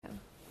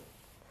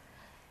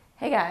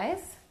Hey guys,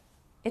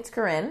 it's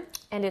Corinne.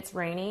 And it's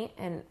Rainy,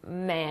 and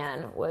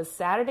man, was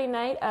Saturday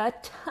night a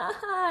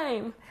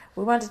time.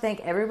 We want to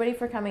thank everybody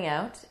for coming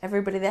out,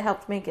 everybody that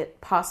helped make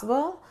it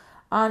possible.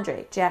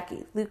 Andre,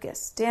 Jackie,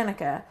 Lucas,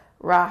 Danica,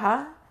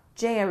 Raha,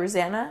 Jaya,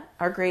 Rosanna,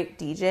 our great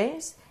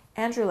DJs,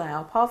 Andrew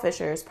Lau, Paul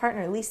Fisher's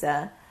partner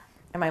Lisa,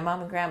 and my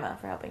mom and grandma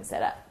for helping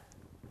set up.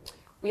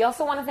 We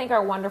also want to thank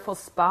our wonderful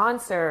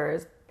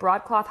sponsors,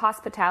 Broadcloth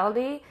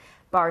Hospitality,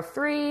 Bar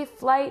 3,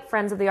 Flight,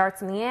 Friends of the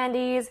Arts in the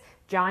Andes,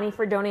 Johnny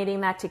for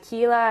donating that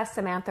tequila,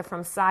 Samantha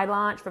from Side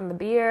Launch from the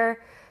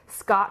beer,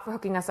 Scott for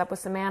hooking us up with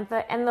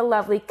Samantha, and the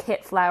lovely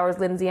Kit Flowers,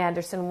 Lindsay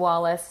Anderson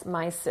Wallace,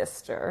 my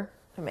sister.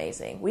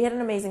 Amazing. We had an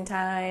amazing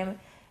time,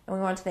 and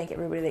we want to thank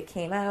everybody that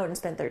came out and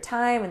spent their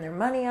time and their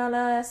money on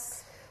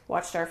us,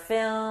 watched our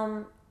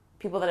film,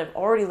 people that have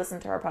already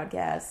listened to our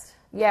podcast.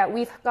 Yeah,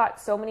 we've got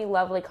so many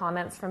lovely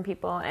comments from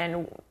people,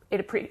 and we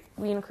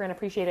and Corinne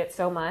appreciate it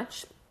so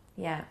much.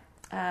 Yeah.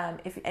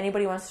 If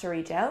anybody wants to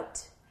reach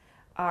out,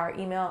 our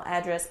email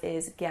address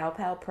is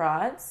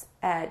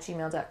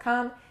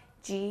galpalprods@gmail.com,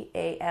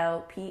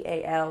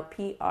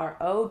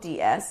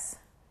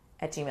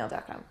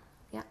 galpalprods@gmail.com.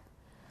 Yeah.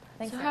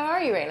 Thanks. So how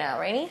are you right now,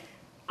 Rainy?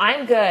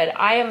 I'm good.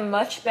 I am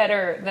much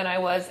better than I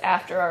was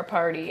after our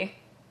party.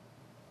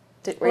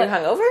 Were you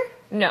hungover?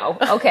 No.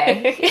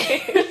 Okay.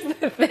 Here's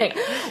the thing.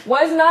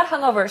 Was not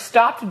hungover.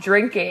 Stopped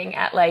drinking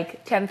at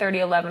like 10:30,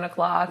 11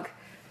 o'clock.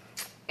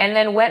 And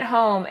then went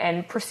home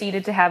and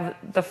proceeded to have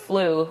the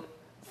flu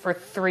for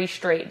 3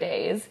 straight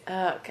days.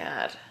 Oh,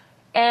 God.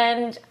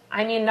 And,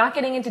 I mean, not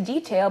getting into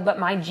detail, but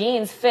my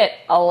jeans fit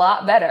a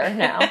lot better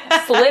now.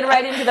 Slid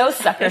right into those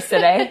suckers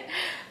today.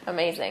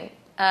 Amazing.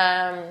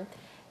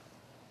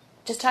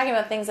 Just talking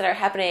about things that are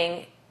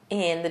happening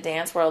in the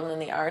dance world and in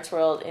the arts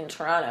world in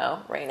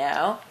Toronto right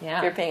now. Yeah.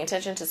 If you're paying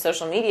attention to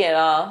social media at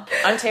all.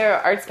 Ontario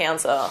Arts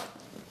Council.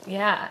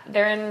 Yeah,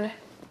 they're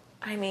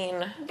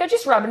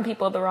just rubbing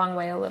people the wrong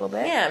way a little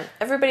bit. Yeah,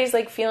 everybody's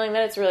like feeling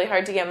that it's really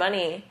hard to get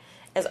money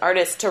as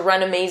artists to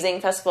run amazing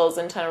festivals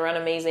and to run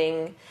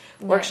amazing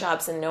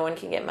workshops, and no one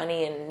can get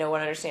money and no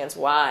one understands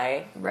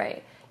why.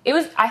 Right.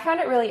 I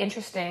found it really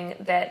interesting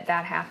that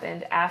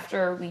happened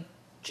after we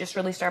just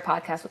released our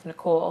podcast with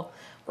Nicole,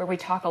 where we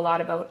talk a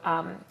lot about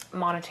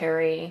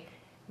monetary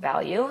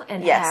value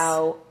and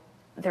how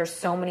there's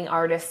so many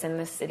artists in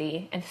this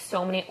city and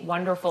so many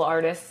wonderful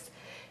artists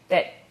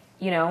that,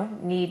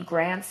 need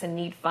grants and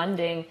need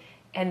funding,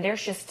 and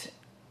there's just,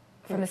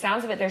 from the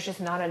sounds of it, there's just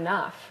not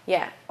enough.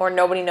 Yeah, or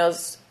nobody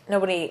knows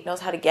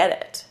how to get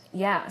it.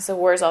 Yeah. So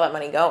where's all that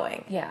money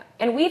going? Yeah.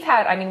 And we've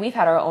had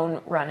our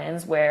own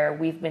run-ins where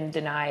we've been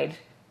denied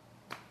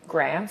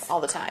grants.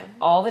 All the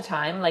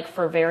time, like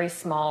for very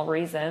small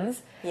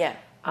reasons. Yeah.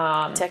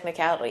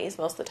 Technicalities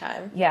most of the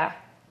time. Yeah.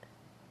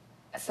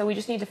 So we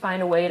just need to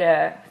find a way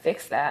to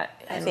fix that.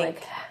 I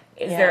think,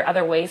 is there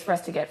other ways for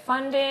us to get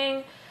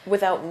funding?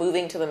 Without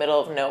moving to the middle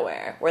of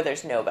nowhere where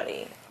there's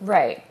nobody.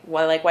 Right.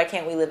 Why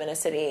can't we live in a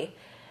city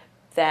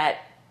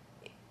that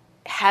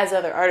has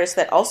other artists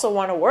that also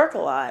want to work a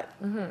lot?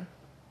 Mm-hmm.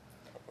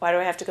 Why do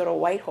I have to go to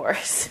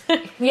Whitehorse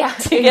to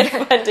get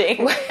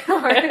funding?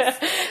 Whitehorse.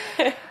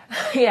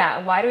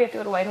 Yeah, why do we have to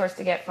go to Whitehorse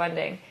to get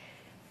funding?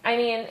 I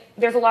mean,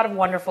 there's a lot of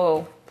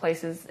wonderful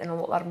places and a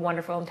lot of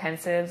wonderful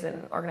intensives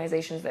and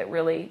organizations that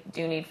really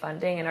do need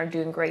funding and are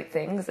doing great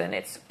things, and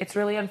it's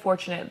really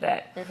unfortunate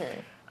that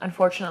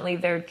unfortunately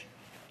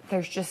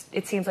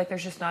it seems like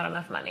there's just not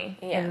enough money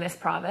in this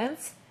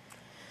province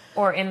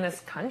or in this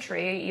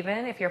country,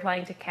 even if you're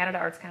applying to Canada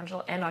Arts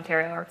Council and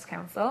Ontario Arts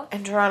Council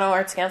and Toronto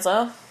Arts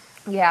Council.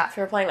 Yeah, if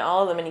you're applying to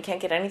all of them and you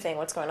can't get anything,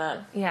 what's going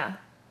on? Yeah.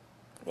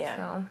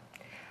 So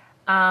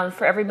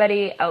for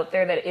everybody out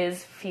there that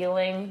is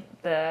feeling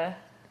the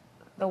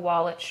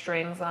wallet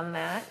strings on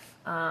that,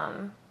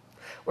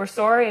 we're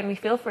sorry and we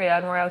feel for you,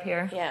 and we're out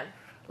here. Yeah.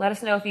 Let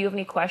us know if you have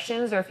any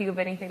questions or if you have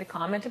anything to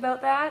comment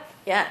about that.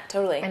 Yeah,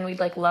 totally. And we'd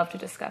love to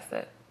discuss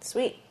it.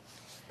 Sweet.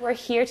 We're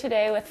here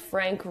today with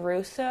Frank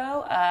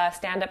Russo, a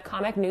stand-up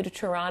comic new to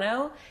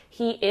Toronto.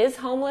 He is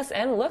homeless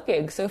and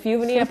looking, so if you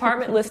have any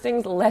apartment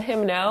listings, let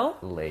him know.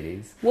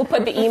 Ladies. We'll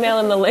put the email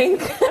in the link.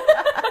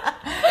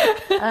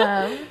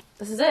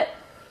 This is it.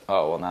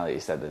 Oh, well, now that you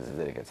said this,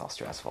 it gets all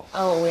stressful.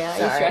 Oh, yeah.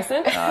 Sorry. Are you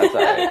stressing? No, it's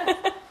all right.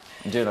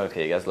 I'm doing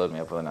okay. You guys load me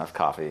up with enough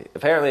coffee.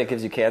 Apparently, it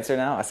gives you cancer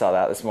now. I saw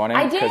that this morning.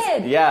 I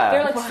did. Yeah.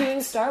 They're like suing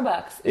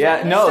Starbucks. They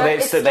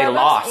said they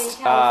lost.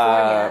 In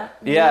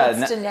California.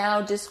 Needs to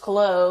now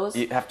disclose.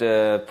 You have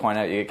to point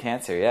out you get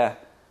cancer. Yeah.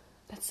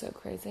 That's so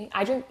crazy.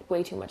 I drink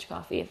way too much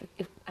coffee.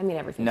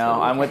 Everything. No,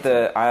 I'm with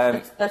the.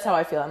 That's how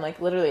I feel. I'm like,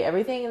 literally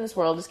everything in this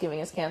world is giving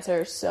us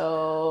cancer.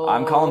 So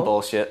I'm calling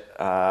bullshit.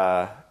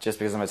 Just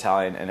because I'm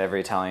Italian, and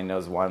every Italian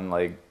knows one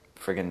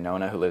friggin'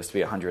 Nona who lives to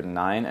be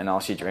 109, and all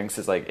she drinks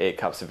is 8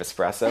 cups of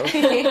espresso.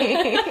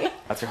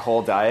 That's her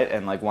whole diet,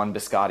 and 1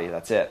 biscotti.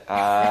 That's it. 1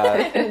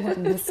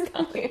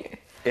 biscotti.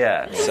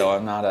 Yeah. So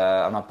I'm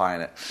not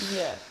buying it.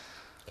 Yeah.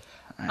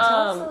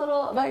 Tell us a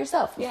little about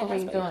yourself before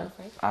we go on.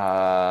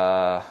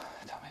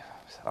 Tell me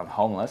about myself. I'm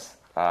homeless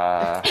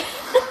at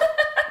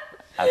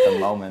the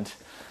moment.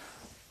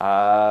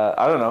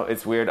 I don't know.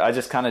 It's weird. I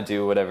just kind of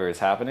do whatever is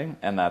happening,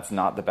 and that's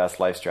not the best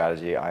life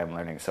strategy I am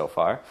learning so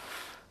far.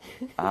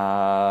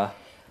 But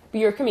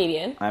you're a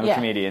comedian. I'm a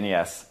comedian,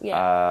 yes.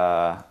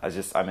 Yeah.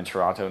 I'm in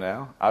Toronto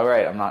now. All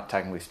right, I'm not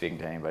technically speaking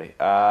to anybody.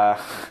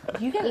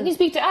 You can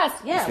speak to us.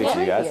 Yeah, Speak to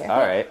you guys. All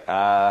right.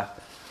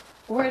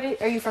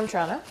 Are you from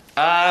Toronto?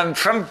 I'm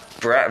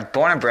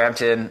born in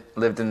Brampton,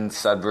 lived in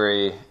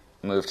Sudbury,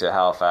 moved to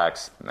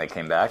Halifax, and I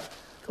came back.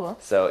 Cool.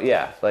 So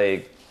yeah,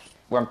 like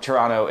we're in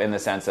Toronto in the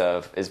sense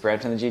of, is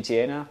Brampton the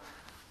GTA now?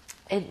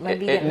 It might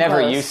be. It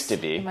never used to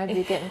be. It might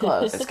be getting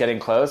close. It's getting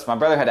close. My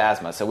brother had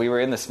asthma, so we were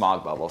in the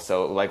smog bubble.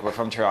 So like we're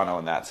from Toronto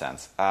in that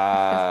sense.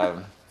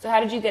 So how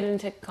did you get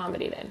into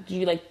comedy then? Did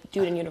you like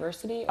do it in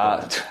university? Or?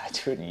 I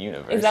do it in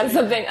university. Is that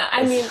something?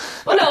 I mean,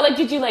 well, no. Like,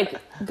 did you like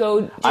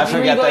go? Were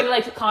you going to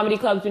like comedy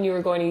clubs when you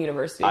were going to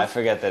university? I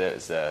forget that it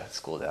was a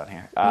school down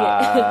here.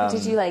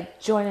 Did you like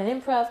join an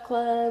improv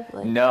club?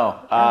 Like, No.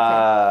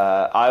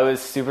 I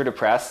was super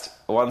depressed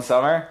one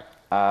summer.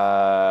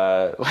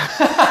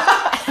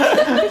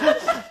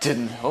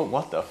 Didn't. Oh,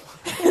 what the?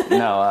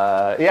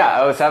 No. Yeah,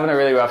 I was having a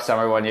really rough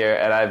summer one year,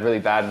 and I had really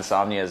bad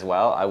insomnia as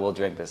well. I will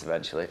drink this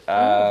eventually.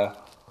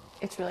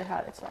 It's really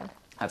hot. It's fine.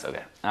 That's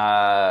okay.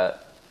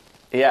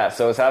 Yeah,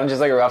 so I was having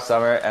just like a rough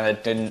summer,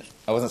 and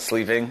I wasn't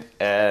sleeping,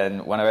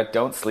 and when I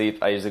don't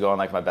sleep, I usually go on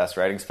like my best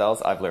writing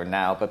spells. I've learned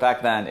now, but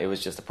back then it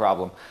was just a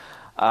problem.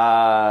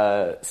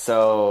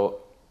 So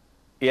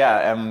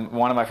yeah, and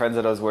one of my friends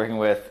that I was working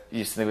with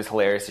used to think it was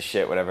hilarious as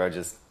shit whenever I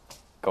just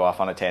go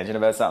off on a tangent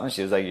about something.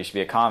 She was like, "You should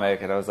be a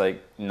comic," and I was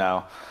like,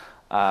 "No."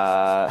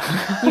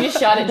 You just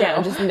shot it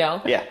down. Just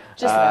no. Yeah.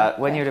 Just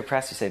when you're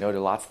depressed, you say no to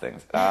lots of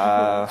things.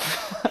 I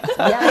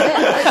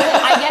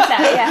get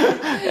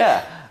that.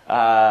 Yeah.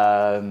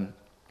 Yeah.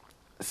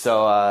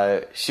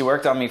 So she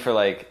worked on me for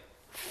like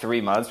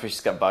 3 months, but she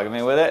just kept bugging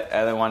me with it.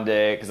 And then one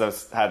day,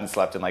 because hadn't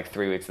slept in like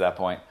 3 weeks at that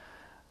point,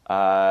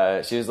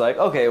 she was like,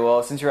 "Okay,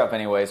 well, since you're up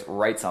anyways,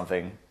 write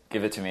something,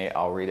 give it to me,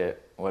 I'll read it,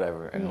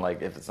 whatever. And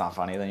like, if it's not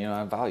funny, then you don't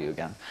have value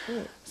again."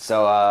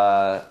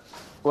 So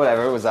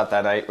whatever, was up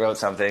that night, wrote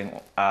something,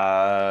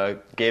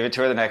 gave it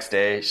to her the next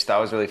day. She thought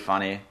it was really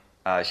funny.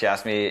 She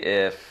asked me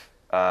if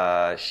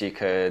I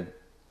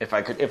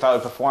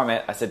would perform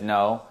it. I said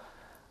no.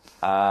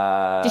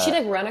 Did she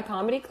like run a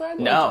comedy club?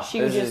 No, like,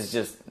 she's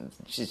just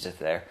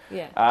there.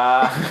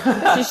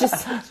 Yeah. She's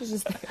just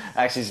there.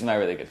 Actually, she's my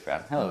really good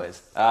friend. Hello,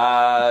 Liz.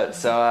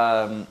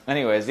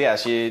 Anyways, yeah,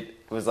 she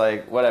was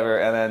like, whatever.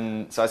 And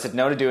then, so I said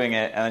no to doing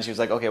it. And then she was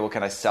like, okay, well,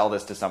 can I sell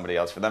this to somebody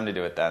else for them to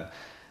do it then?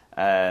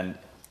 And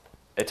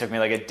it took me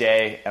like a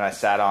day, and I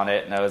sat on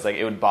it, and I was like,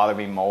 it would bother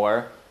me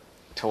more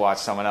to watch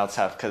someone else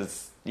have,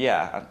 because,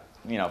 yeah,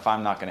 you know, if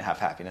I'm not going to have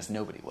happiness,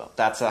 nobody will.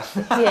 That's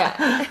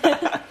Yeah.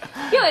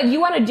 Yeah, like you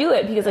want to do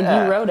it because like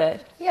you wrote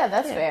it. Yeah,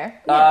 that's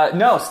fair.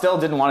 No, still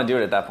didn't want to do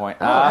it at that point.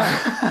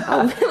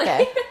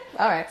 Okay.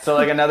 All right. So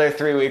like another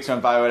 3 weeks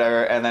went by,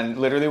 whatever, and then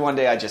literally one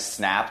day I just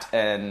snapped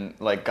and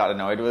like got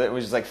annoyed with it. It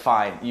was just like,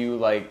 fine, you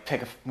like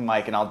pick a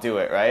mic and I'll do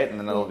it, right? And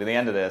then it'll be the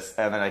end of this.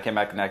 And then I came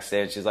back the next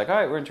day and she's like, all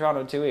right, we're in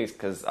Toronto in 2 weeks,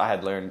 because I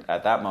had learned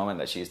at that moment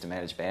that she used to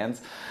manage bands.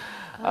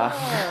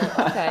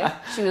 Oh, okay.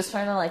 She was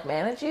trying to like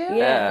manage you?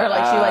 Yeah. Or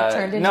like she like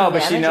turned into no,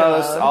 but she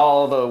knows mode?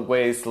 all the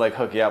ways to like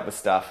hook you up with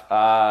stuff.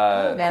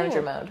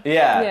 Manager mode.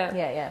 Yeah.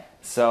 Yeah.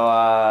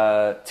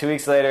 So 2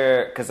 weeks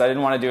later, because I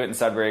didn't want to do it in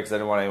Sudbury because I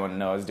didn't want anyone to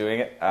know I was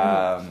doing it,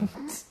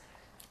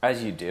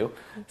 as you do.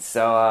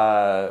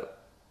 So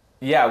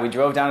yeah, we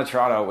drove down to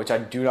Toronto, which I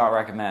do not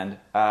recommend,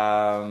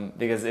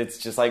 because it's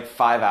just like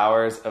 5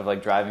 hours of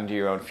like driving to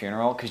your own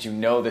funeral, because you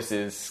know this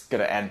is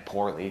gonna end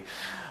poorly.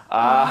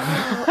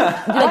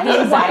 Like the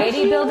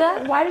anxiety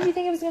buildup? Why did you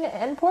think it was going to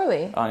end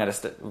poorly? I'm gonna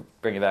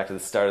bring you back to the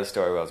start of the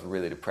story where I was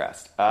really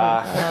depressed. Okay.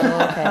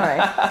 All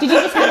right. Did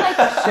you just have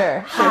like Sure.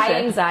 high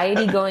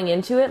anxiety going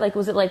into it? Like,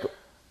 was it like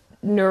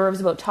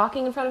nerves about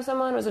talking in front of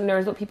someone? Was it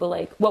nerves about people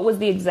like? What was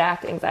the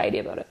exact anxiety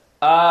about it?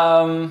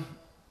 I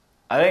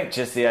think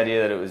just the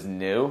idea that it was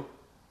new.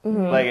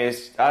 Like,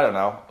 I don't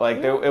know.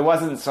 Like, it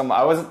wasn't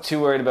I wasn't too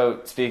worried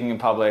about speaking in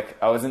public.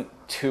 I wasn't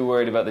too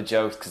worried about the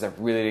jokes, because I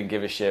really didn't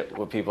give a shit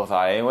what people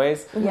thought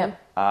anyways. Yep.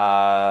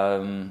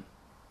 But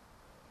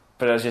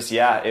it was just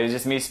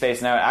me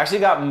spacing out. I actually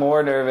got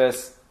more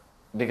nervous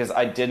because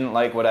I didn't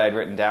like what I had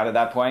written down at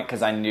that point,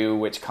 because I knew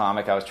which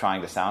comic I was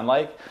trying to sound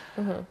like.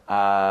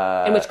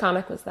 And which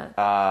comic was that?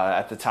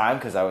 At the time,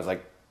 because I was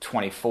like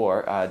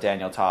 24,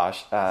 Daniel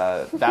Tosh.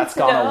 That's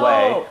gone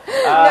away.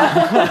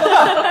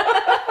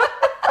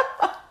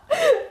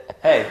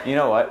 Hey, you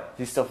know what?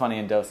 He's still funny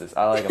in doses.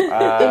 I like him.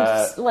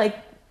 It's like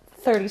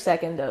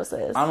 30-second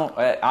doses.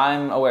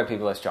 I'm aware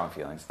people have strong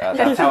feelings.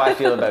 That's how I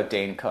feel about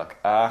Dane Cook.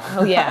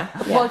 Oh yeah.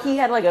 Well, he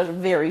had like a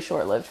very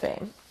short-lived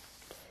fame.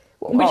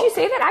 Would you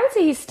say that? I would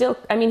say he's still.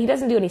 I mean, he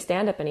doesn't do any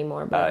stand-up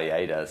anymore. But Yeah,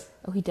 he does.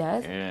 oh, he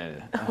does.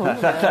 Yeah.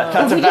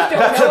 That's a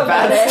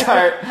Bad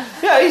start.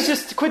 Yeah, he's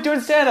just quit doing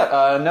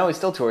stand-up. No, he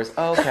still tours.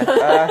 Oh, okay.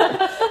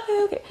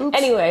 Okay.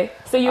 Anyway,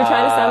 so you were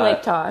trying to sound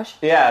like Tosh.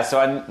 Yeah,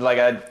 so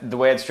the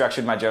way I'd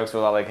structured my jokes were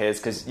a lot like his,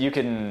 because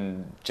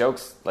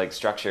jokes, like,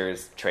 structure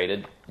is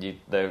traded.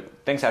 the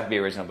things have to be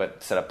original,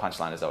 but set up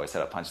punchline is always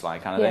set up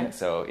punchline kind of thing.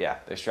 So yeah,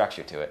 there's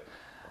structure to it.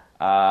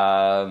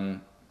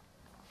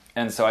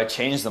 And so I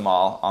changed them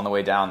all on the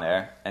way down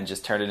there and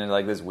just turned it into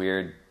like this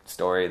weird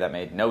story that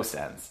made no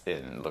sense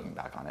in looking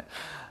back on it.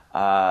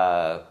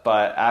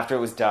 But after it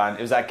was done,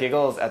 it was at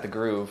Giggles at the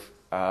Groove,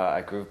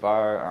 at Groove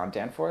Bar on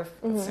Danforth.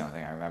 That's the only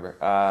thing I remember.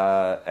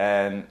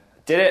 And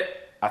did it.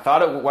 I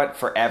thought it went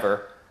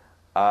forever.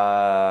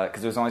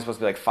 Because it was only supposed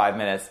to be like 5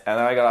 minutes, and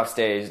then I got off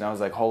stage and I was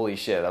like, holy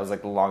shit, that was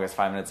like the longest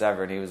 5 minutes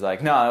ever. And he was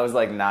like, no, it was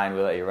like 9, we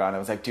let you run. I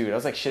was like, dude, I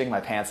was like shitting my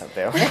pants up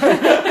there.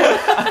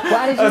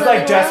 Why did you I was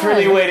like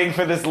desperately run? waiting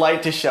for this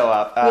light to show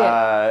up.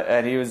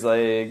 And he was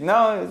like,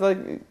 no, it was like,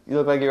 you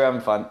look like you're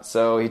having fun.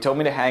 So he told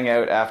me to hang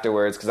out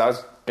afterwards because I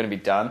was going to be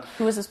done.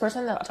 Who was this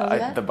person that told you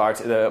that?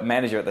 The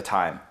manager at the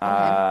time.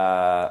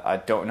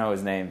 I don't know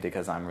his name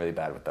because I'm really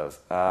bad with those.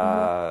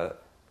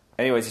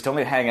 Anyways, he told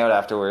me to hang out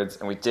afterwards,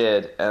 and we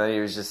did. And then he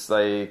was just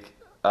like,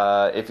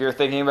 if you're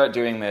thinking about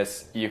doing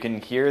this, you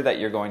can hear that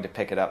you're going to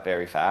pick it up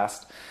very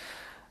fast.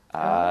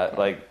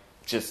 Like,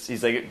 just,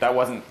 he's like, that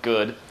wasn't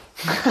good.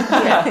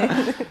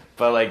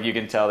 But, like, you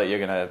can tell that you're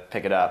going to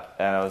pick it up.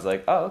 And I was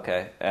like, oh,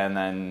 okay. And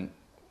then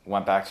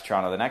went back to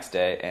Toronto the next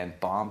day and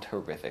bombed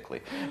horrifically.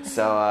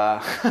 So,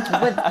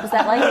 Was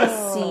that like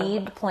a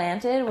seed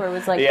planted where it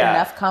was like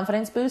enough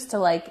confidence boost to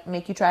like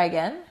make you try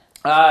again?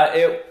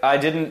 I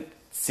didn't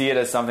see it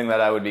as something that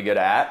I would be good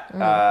at.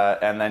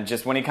 And then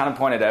just when he kind of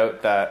pointed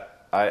out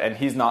that, and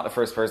he's not the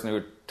first person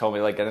who told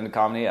me like get into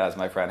comedy, as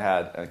my friend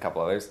had and a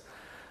couple others.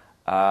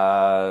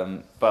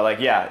 But like,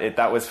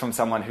 that was from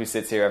someone who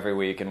sits here every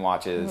week and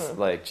watches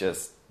like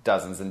just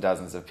dozens and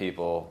dozens of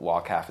people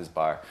walk half his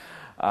bar.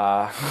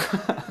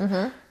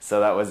 So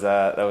that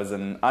was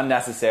an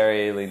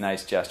unnecessarily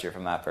nice gesture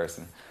from that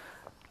person.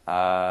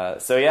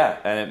 So yeah,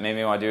 and it made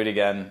me want to do it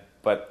again,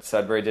 but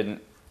Sudbury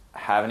didn't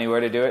have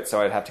anywhere to do it,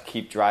 so I'd have to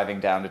keep driving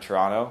down to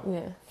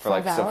Toronto for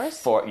 5 hours?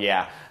 For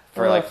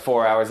like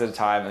 4 hours at a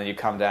time, and then you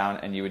come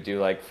down and you would do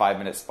like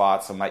 5-minute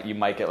spots, so you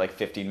might get like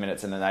 15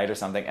 minutes in the night or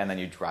something, and then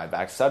you drive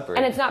back to Sudbury.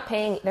 And it's not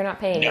paying. They're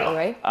not paying you,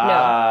 right?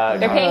 No,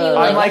 they're paying you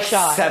I'm like like a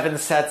shot. 7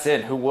 sets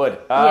in. Who would?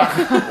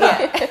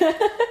 I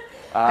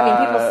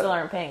mean, people still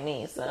aren't paying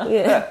me, so.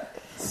 Yeah.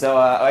 So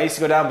I used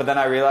to go down, but then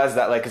I realized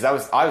that like,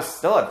 because I was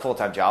still at a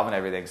full-time job and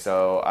everything,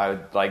 so I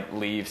would like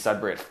leave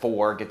Sudbury at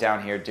 4, get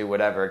down here, do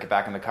whatever, get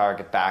back in the car,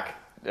 get back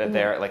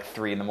there at like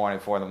 3 in the morning,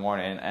 4 in the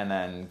morning, and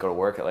then go to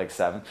work at like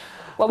 7.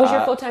 What was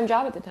your full-time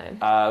job at the time?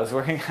 I was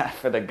working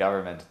for the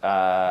government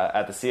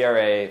at the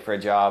CRA for a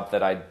job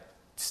that I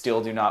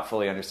still do not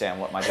fully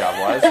understand what my job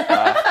was.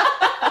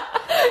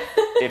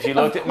 If you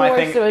looked at my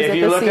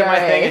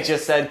thing, it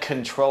just said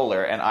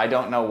controller, and I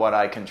don't know what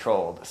I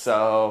controlled.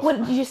 So What,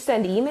 did you just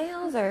send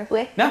emails or?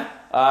 no,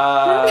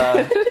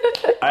 I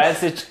had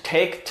to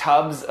take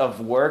tubs of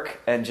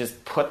work and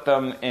just put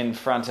them in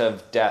front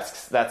of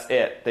desks. That's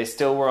it. They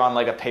still were on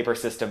like a paper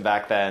system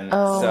back then.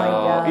 Oh, so my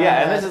God.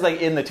 yeah, and this is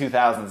like in the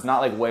 2000s,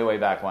 not like way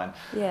back when.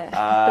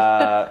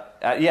 Yeah.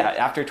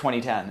 After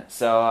 2010.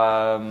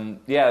 So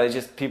they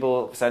just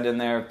people send in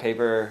their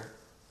paper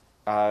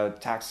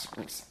tax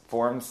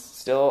forms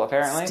still,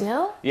 apparently.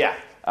 Still? Yeah.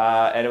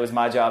 And it was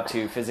my job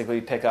to physically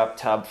pick up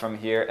tub from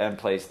here and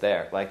place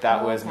there. Like,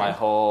 that was my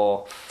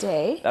whole...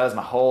 Day? That was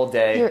my whole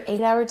day. Your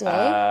 8-hour day?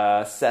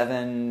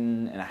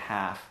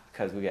 7.5,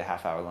 because we get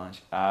half-hour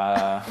lunch.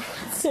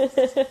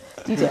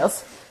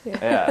 Details.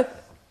 Yeah.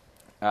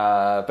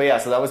 But yeah,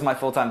 so that was my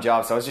full-time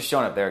job. So I was just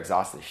showing up there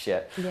exhausted as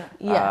shit.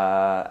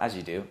 Yeah. As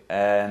you do.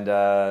 And,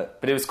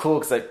 but it was cool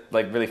because I,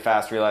 like, really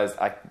fast realized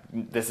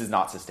this is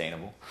not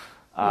sustainable.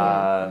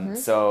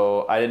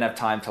 So I didn't have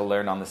time to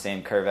learn on the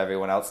same curve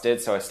everyone else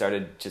did, so I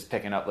started just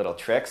picking up little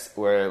tricks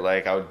where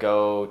like I would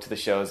go to the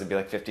shows and be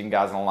like 15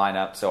 guys in a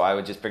lineup, so I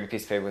would just bring a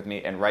piece of paper with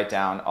me and write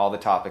down all the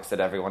topics that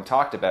everyone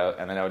talked about,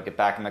 and then I would get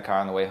back in the car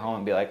on the way home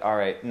and be like, all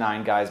right,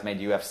 9 guys made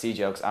UFC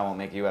jokes, I won't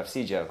make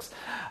UFC jokes.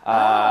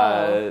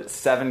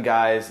 7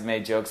 guys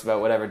made jokes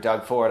about whatever,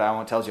 Doug Ford, I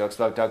won't tell jokes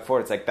about Doug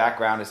Ford. It's like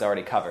background is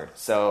already covered,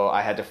 so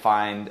I had to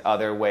find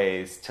other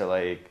ways to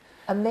like...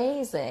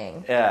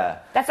 Amazing. Yeah.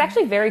 That's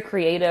actually very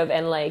creative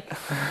and like,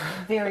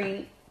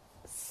 Very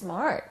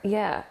smart.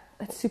 yeah,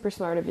 that's super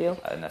smart of you.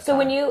 Enough So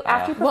when time. you,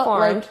 after you Well,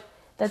 performed, like,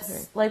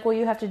 that's like what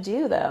you have to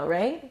do, though,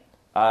 right?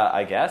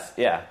 I guess,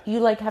 yeah.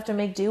 You like have to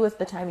make do with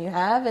the time you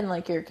have and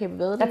like your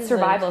capabilities. that's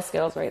survival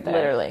skills right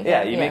there. Literally.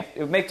 Yeah, you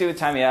make do with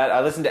time you had.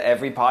 I listen to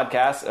every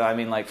podcast. I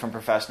mean, like from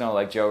professional,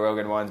 like Joe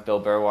Rogan ones, Bill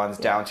Burr ones,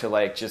 down to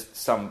like just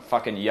some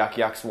fucking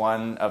yucks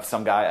one of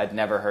some guy I'd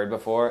never heard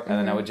before, and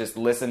then I would just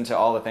listen to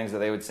all the things that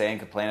they would say and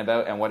complain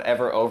about, and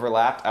whatever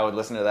overlapped, I would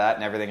listen to that,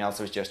 and everything else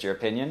was just your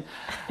opinion.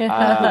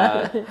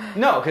 No,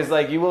 because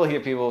like you will hear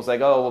people it's like,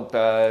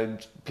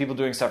 people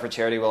doing stuff for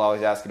charity will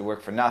always ask you to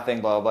work for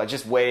nothing, blah, blah, blah.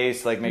 Just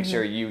ways to like make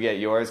sure you get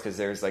yours, because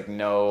there's like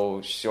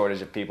no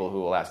shortage of people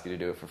who will ask you to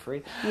do it for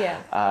free.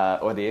 Yeah.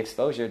 Or the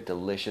exposure,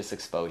 delicious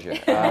exposure.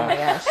 Oh my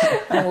gosh.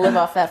 I live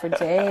off that for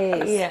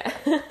days. Yeah.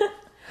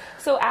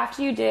 So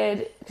after you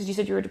did, because you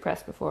said you were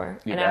depressed before,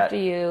 You and bet. after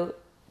you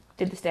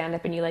did the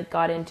stand-up and you like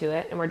got into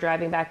it and were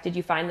driving back, did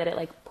you find that it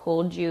like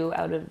pulled you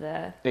out of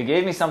the It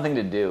gave me something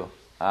to do.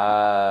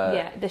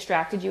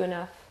 distracted you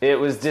enough? It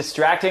was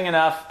distracting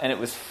enough, and it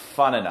was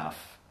fun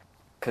enough,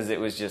 because it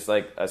was just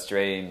like a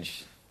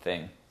strange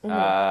thing.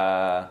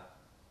 I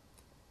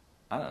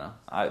don't know.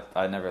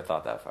 I never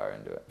thought that far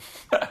into it.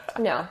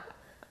 No.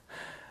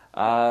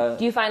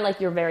 Do you find like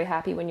you're very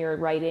happy when you're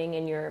writing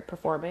and you're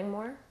performing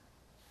more?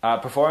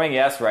 Performing,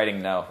 yes.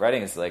 Writing, no.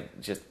 Writing's like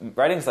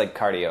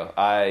cardio.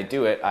 I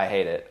do it. I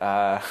hate it.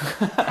 How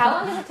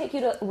long does it take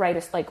you to write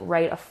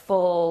a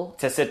full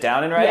To sit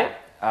down and write?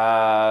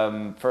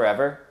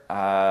 Forever.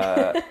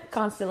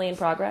 constantly in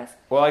progress?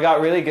 Well, I got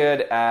really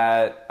good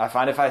at. I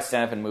find if I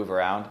stand up and move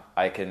around,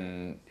 I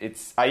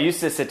used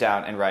to sit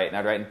down and write, and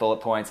I'd write in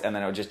bullet points, and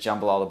then I would just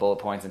jumble all the bullet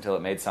points until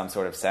it made some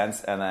sort of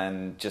sense, and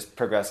then just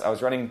progress. I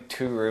was running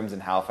 2 rooms in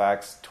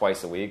Halifax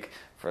twice a week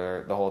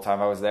for the whole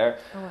time I was there.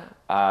 Oh,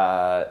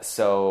 wow.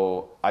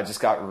 So I just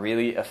got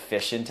really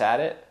efficient at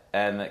it,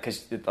 and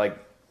because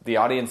the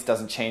audience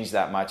doesn't change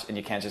that much, and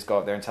you can't just go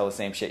up there and tell the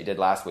same shit you did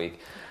last week.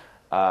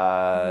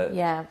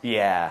 Yeah.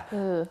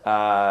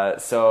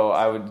 So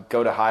I would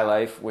go to High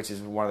Life, which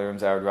is one of the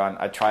rooms I would run.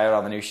 I'd try out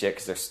all the new shit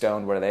because they're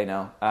stoned. What do they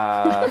know?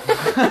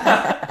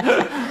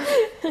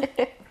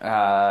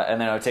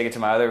 And then I would take it to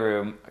my other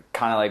room,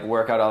 kind of like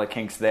work out all the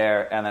kinks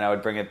there, and then I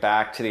would bring it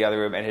back to the other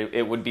room, and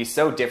it would be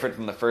so different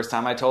from the first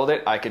time I told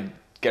it. I could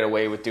get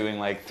away with doing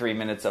like 3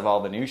 minutes of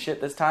all the new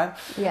shit this time.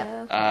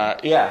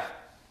 Yeah.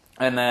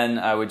 And then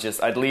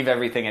I'd leave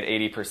everything at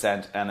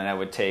 80%, and then I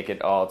would take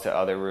it all to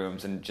other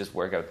rooms and just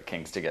work out the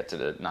kinks to get to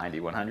the 90,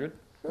 100.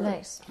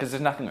 Nice. Because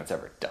there's nothing that's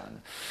ever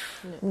done.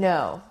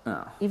 No.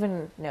 No.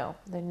 Even, no.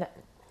 They're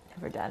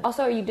never done.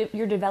 Also,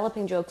 you're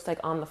developing jokes like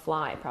on the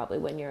fly, probably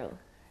when you're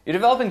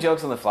developing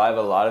jokes on the fly,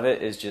 but a lot of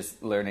it is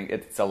just learning.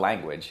 It's a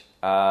language.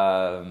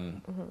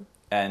 And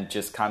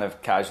just kind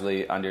of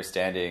casually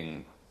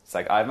understanding. It's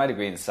like, I have my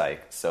degree in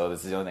psych, so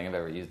this is the only thing I've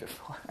ever used it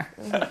for.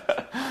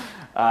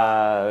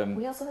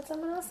 We also had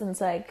someone else in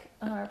psych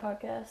on our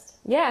podcast.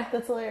 Yeah.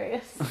 That's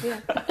hilarious.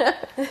 Yeah.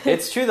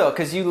 It's true, though,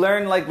 because you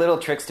learn, like, little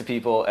tricks to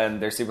people, and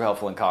they're super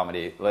helpful in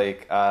comedy.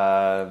 Like,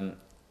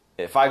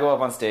 if I go up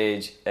on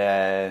stage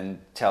and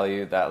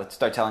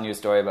start telling you a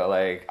story about,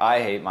 like, I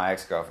hate my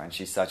ex-girlfriend,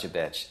 she's such a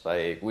bitch,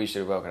 like, we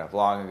should have broken up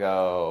long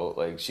ago,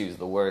 like, she was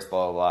the worst,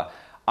 blah, blah, blah.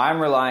 I'm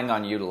relying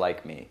on you to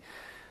like me.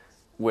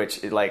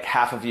 Which, like,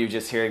 half of you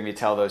just hearing me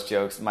tell those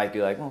jokes might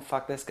be like, well,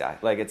 fuck this guy.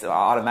 Like, it's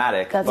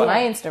automatic. That's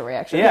my instant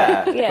reaction.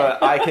 Yeah, Yeah.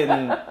 but I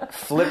can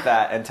flip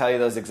that and tell you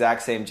those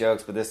exact same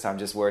jokes, but this time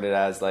just worded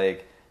as,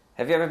 like,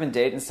 have you ever been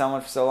dating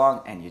someone for so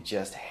long and you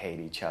just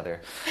hate each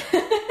other?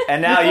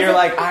 And now you're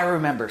like, I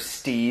remember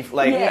Steve.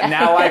 Like,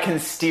 now I can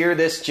steer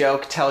this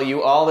joke, tell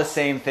you all the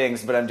same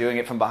things, but I'm doing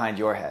it from behind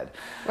your head.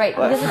 Right,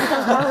 because it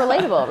becomes more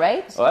relatable,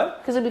 right? What?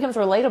 Because it becomes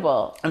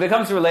relatable. It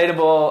becomes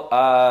relatable.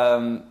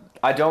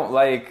 I don't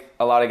like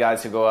a lot of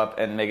guys who go up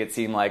and make it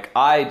seem like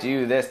I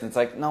do this, and it's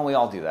like, no, we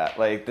all do that.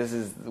 Like,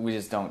 we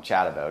just don't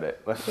chat about it.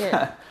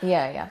 Yeah.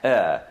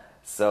 Yeah.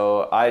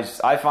 So I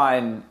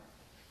find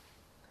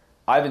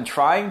I've been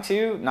trying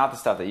to, not the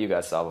stuff that you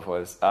guys saw before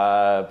this,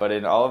 but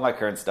in all of my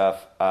current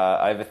stuff,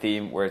 I have a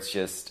theme where it's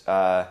just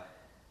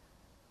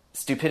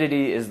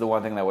stupidity is the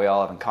one thing that we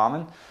all have in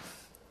common.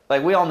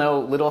 Like, we all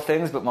know little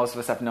things, but most of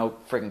us have no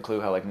freaking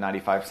clue how, like,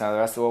 95% of the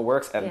rest of the world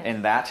works. And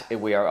in that,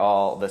 we are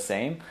all the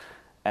same.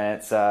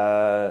 And it's,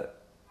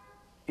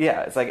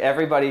 it's like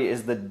everybody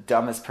is the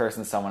dumbest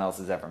person someone else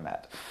has ever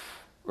met,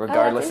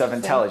 regardless of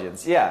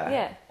intelligence.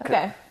 Yeah.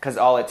 Okay. Because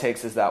all it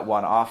takes is that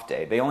one off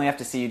day. They only have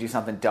to see you do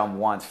something dumb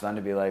once for them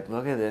to be like,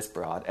 look at this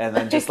broad. And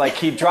then just, like,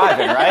 keep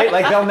driving, right?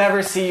 Like, they'll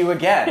never see you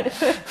again.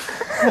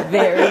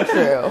 Very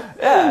true.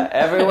 Yeah,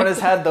 everyone has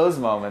had those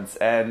moments,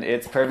 and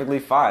it's perfectly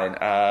fine.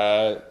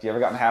 You ever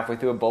gotten halfway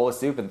through a bowl of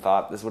soup and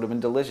thought, this would have been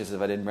delicious if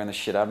I didn't burn the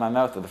shit out of my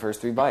mouth with the first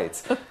 3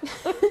 bites?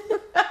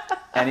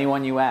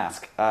 Anyone you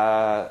ask.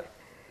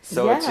 It's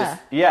just,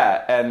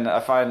 and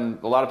I find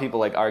a lot of people,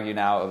 like, argue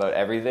now about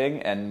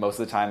everything, and most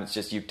of the time it's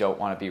just you don't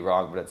want to be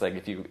wrong, but it's like,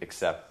 if you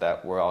accept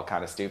that we're all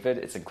kind of stupid,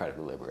 it's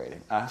incredibly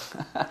liberating.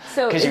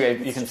 Because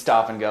you can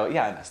stop and go,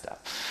 yeah, I messed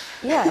up.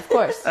 Yeah, of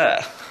course.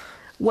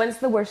 When's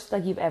the worst,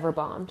 like, you've ever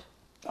bombed?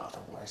 Oh,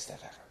 the worst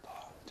I've ever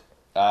bombed.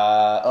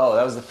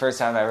 That was the first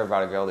time I ever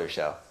brought a girl to a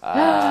show.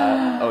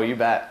 Oh, you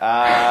bet.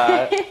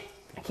 I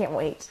can't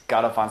wait.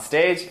 Got up on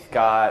stage,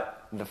 got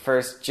the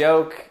first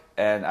joke,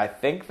 and I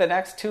think the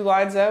next 2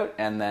 lines out,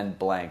 and then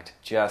blanked.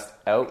 Just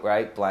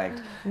outright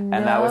blanked. No.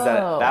 And that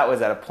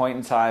was at a point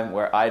in time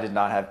where I did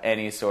not have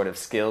any sort of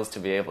skills to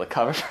be able to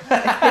cover for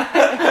that.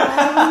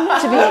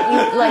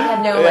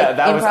 Had no, like,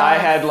 improv? I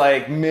had,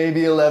 like,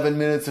 maybe 11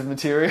 minutes of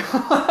material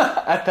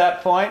at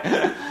that point.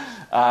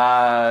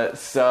 I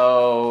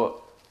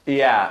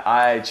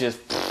just,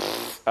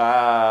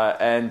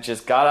 and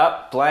just got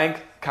up,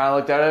 blank, kind of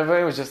looked at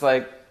everybody, was just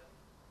like,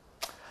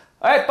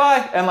 all right,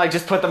 bye, and, like,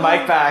 just put the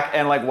mic back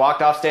and, like,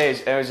 walked off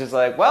stage, and it was just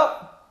like,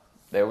 well,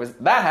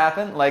 that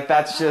happened. Like,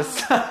 that's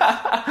just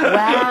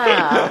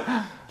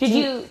Wow. Did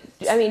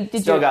I mean,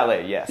 did Still you... got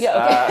laid, yes. Yeah,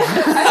 okay.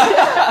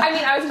 I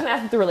mean, I was just going to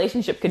ask if the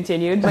relationship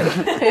continued, but...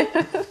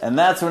 And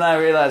that's when I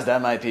realized I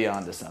might be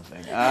onto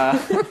something. I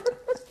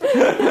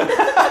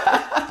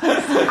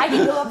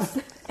can go up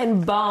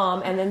and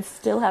bomb and then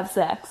still have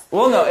sex.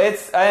 Well, no,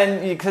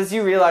 and because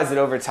you realize that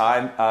over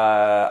time,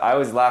 I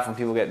always laugh when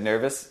people get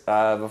nervous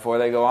before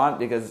they go on,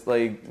 because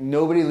like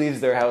nobody leaves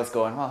their house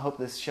going, well, I hope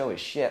this show is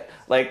shit.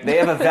 Like they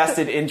have a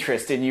vested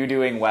interest in you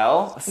doing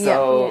well,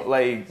 so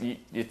like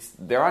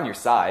they're on your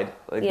side.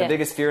 Like the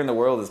biggest fear in the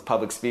world is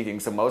public speaking,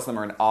 so most of them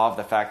are in awe of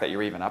the fact that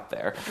you're even up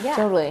there. Yeah.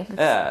 Totally.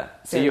 Yeah,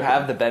 so you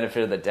have the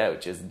benefit of the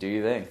doubt. Just do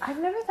your thing.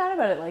 I've never thought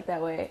about it like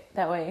that way,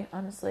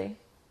 honestly.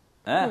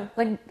 Yeah.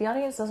 Like, the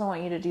audience doesn't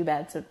want you to do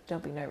bad, so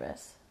don't be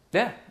nervous.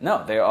 Yeah,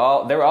 no, they're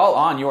all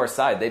on your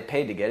side. They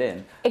paid to get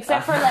in.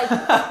 Except for, like,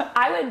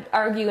 I would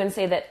argue and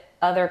say that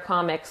other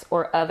comics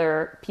or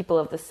other people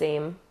of the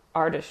same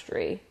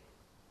artistry,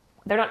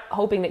 they're not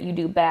hoping that you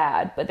do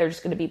bad, but they're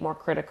just going to be more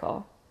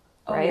critical,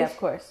 right? Oh, yeah, of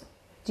course.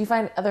 Do you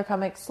find other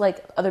comics,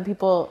 like, other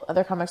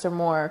comics are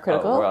more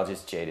critical? Oh, we're all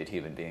just jaded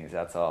human beings,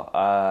 that's all.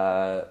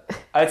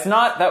 It's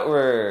not that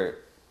we're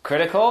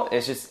critical,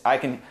 it's just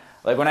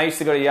like when I used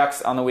to go to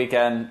Yucks on the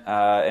weekend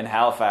in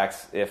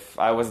Halifax, if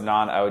I wasn't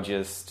on, I would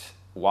just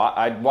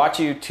I'd watch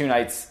you 2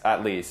 nights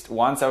at least.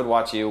 Once I would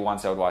watch you,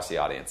 once I would watch the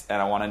audience.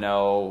 And I want to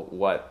know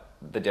what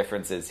the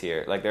difference is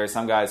here. Like there are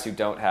some guys who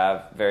don't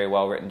have very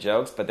well written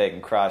jokes, but they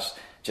can crush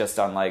just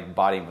on like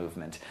body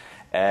movement.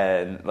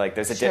 And like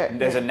there's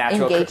a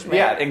natural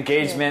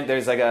engagement.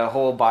 There's like a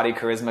whole body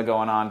charisma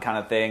going on kind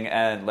of thing.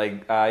 And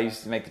like I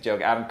used to make the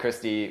joke, Adam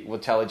Christie will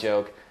tell a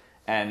joke,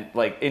 and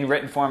like in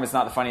written form it's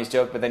not the funniest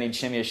joke, but then he'd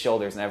shimmy his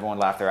shoulders and everyone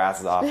laughed their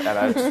asses off, and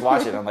I would just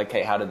watch it and I'm like,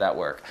 hey, how did that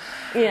work?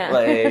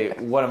 Like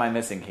what am I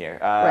missing here?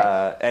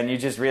 Right. And you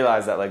just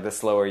realize that like the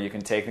slower you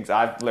can take things,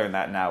 I've learned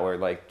that now, where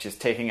like just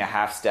taking a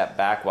half step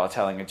back while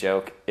telling a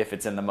joke, if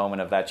it's in the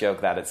moment of that joke,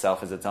 that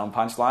itself is its own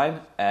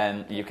punchline,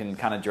 and you can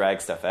kind of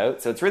drag stuff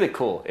out. So it's really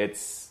cool.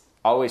 It's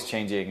always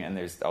changing and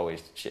there's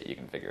always shit you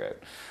can figure out.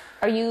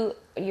 Do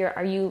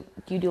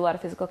you do a lot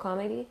of physical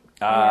comedy?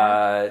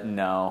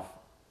 No.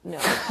 No.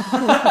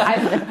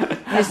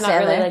 That's not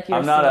really like your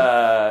I'm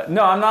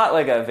not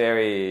like a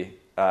very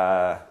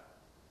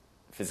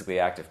physically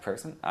active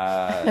person.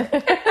 I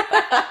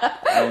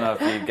don't know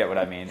if you get what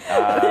I mean.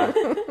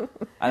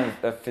 I'm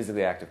a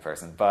physically active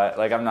person, but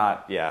like I'm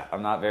not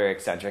very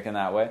eccentric in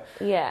that way.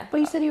 Yeah. But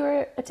you said you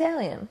were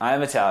Italian. I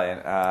am Italian.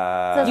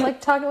 So it's like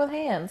talking with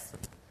hands.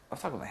 I'll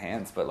talk with my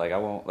hands, but like I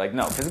won't, like,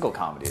 no, physical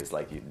comedy is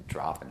like you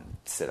drop and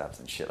sit-ups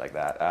and shit like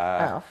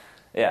that.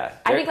 Yeah.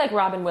 I think like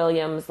Robin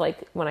Williams, like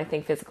when I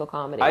think physical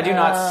comedy. I do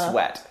not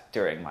sweat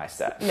during my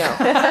set. No.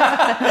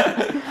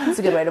 That's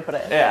a good way to put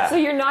it. Yeah. So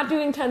you're not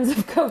doing tons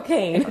of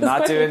cocaine. I'm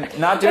not doing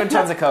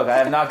tons of coke. I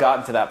have not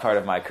gotten to that part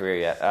of my career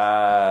yet.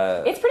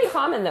 It's pretty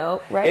common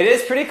though, right? It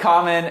is pretty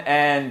common,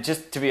 and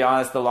just to be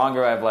honest, the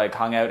longer I've like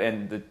hung out,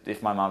 and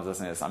if my mom's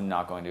listening to this, I'm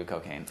not going to do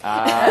cocaine.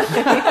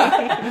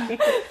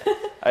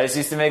 I just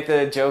used to make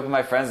the joke with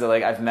my friends that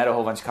like I've met a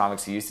whole bunch of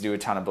comics who used to do a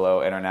ton of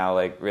blow and are now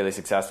like really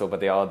successful, but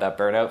they all had that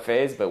burnout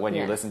phase. But when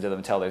you listen to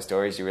them tell their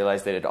stories, you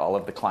realize they did all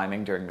of the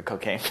climbing during the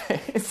cocaine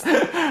phase,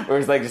 where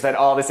it's like just had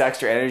all this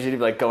extra energy to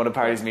be like going to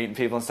parties, meeting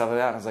people and stuff like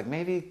that. And I was like,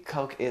 maybe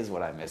coke is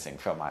what I'm missing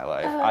from my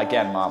life.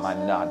 Again, Mom,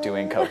 I'm not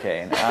doing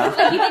cocaine.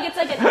 Like you think it's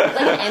like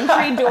an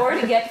entry door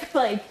to get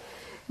like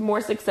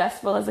more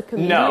successful as a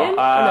comedian? No.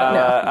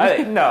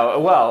 No. No.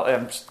 Well,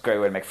 it's a great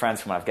way to make friends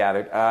from what I've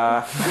gathered.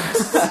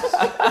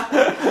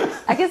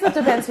 I guess it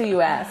depends who you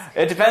ask.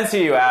 It depends who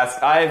you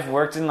ask. I've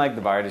worked in like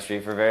the bar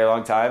industry for a very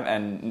long time,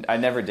 and I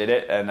never did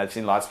it, and I've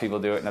seen lots of people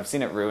do it, and I've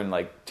seen it ruin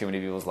like too many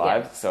people's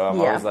lives. So I'm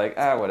always like,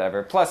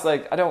 whatever. Plus,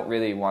 like, I don't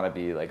really want to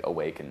be like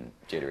awake and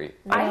jittery.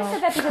 I just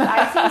said that because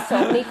I've seen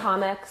so many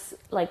comics,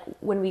 like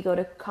when we go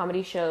to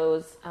comedy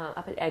shows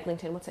up at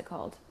Eglinton, what's it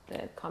called?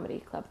 The comedy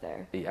club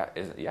there. Yeah,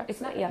 is it? Yeah,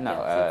 it's not yet. No,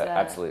 it's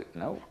Absolute.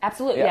 No,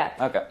 Absolute. Yeah.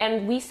 Okay.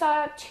 And we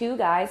saw 2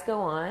 guys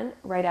go on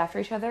right after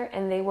each other,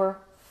 and they were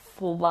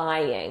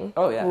flying.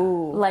 Oh yeah.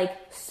 Ooh. Like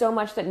so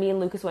much that me and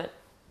Lucas went,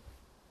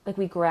 like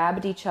we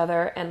grabbed each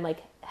other and like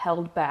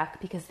held back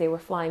because they were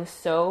flying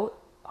so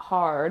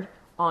hard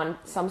on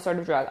some sort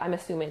of drug. I'm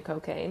assuming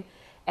cocaine.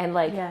 And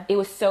like it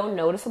was so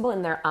noticeable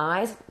in their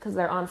eyes because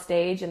they're on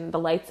stage and the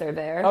lights are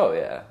there. Oh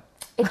yeah.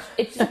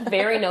 It's just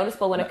very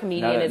noticeable when a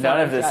comedian is on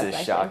none of this drugs,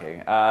 is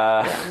shocking.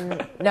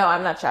 No,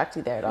 I'm not shocked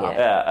you there at all.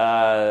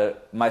 Yeah.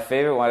 My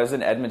favorite one, I was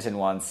in Edmonton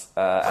once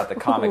at the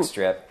comic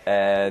strip,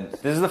 and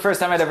this is the first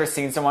time I'd ever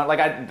seen someone, like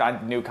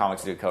I knew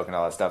comics do coke and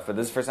all that stuff, but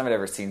this is the first time I'd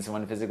ever seen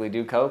someone physically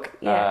do coke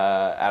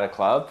at a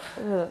club.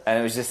 And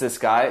it was just this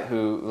guy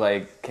who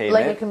like came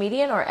like in. a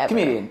comedian or ever?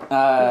 Comedian.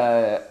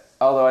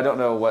 Although I don't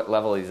know what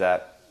level he's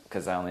at,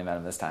 because I only met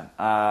him this time.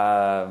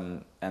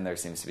 And there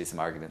seems to be some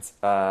arguments.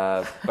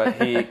 But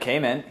he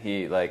came in,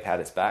 he like had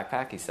his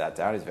backpack, he sat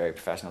down, he's very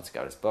professional, took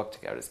out his book,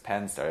 took out his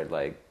pen, started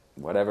like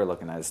whatever,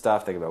 looking at his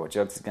stuff, thinking about what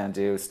jokes he's gonna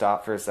do,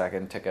 stopped for a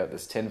second, took out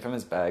this tin from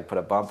his bag, put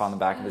a bump on the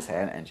back of his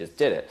hand, and just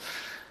did it.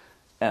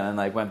 and then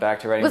like went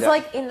back to writing. Was it down.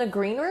 like in the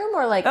green room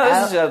or like No, this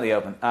out? is out in the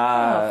open.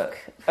 Out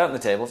on the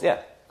tables,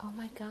 yeah. Oh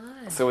my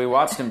god. So we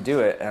watched him do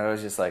it, and I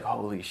was just like,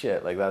 holy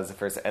shit. Like, that was the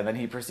first. And then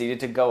he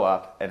proceeded to go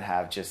up and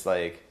have just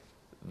like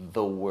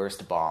the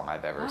worst bomb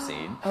I've ever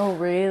seen. Oh,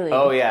 really?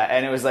 Oh, yeah.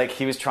 And it was like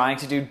he was trying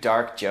to do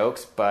dark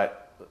jokes,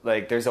 but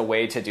like there's a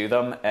way to do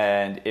them.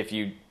 And if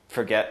you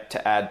forget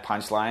to add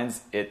punchlines,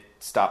 it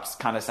stops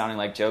kind of sounding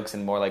like jokes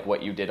and more like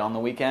what you did on the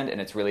weekend.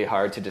 And it's really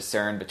hard to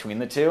discern between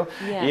the two.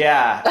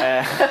 Yeah.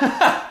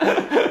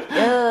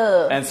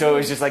 And so it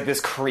was just like this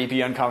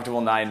creepy,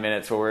 uncomfortable 9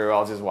 minutes where we were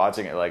all just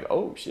watching it like,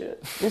 oh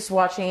shit. Just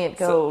watching it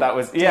go. So that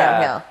was, yeah.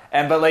 downhill.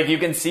 And but like you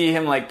can see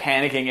him like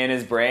panicking in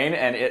his brain,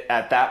 and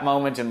at that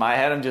moment in my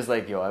head, I'm just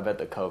like, yo, I bet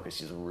the coke is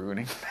just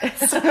ruining this.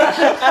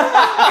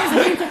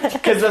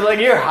 Because like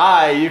you're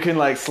high, you can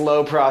like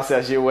slow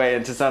process your way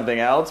into something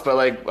else. But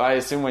like I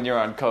assume when you're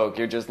on coke,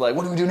 you're just like,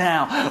 what do we do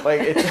now?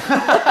 Like it's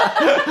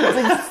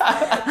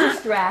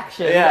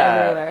Distractions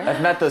everywhere.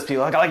 I've met those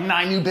people. I got like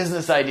 9 new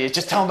business ideas.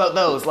 Just tell them about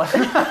those. Like,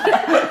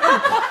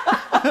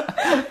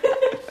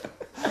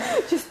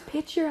 Just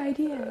pitch your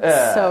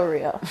ideas. So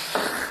real.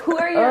 Who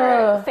are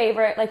your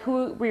favorite? Like,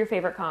 who were your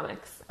favorite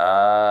comics? Or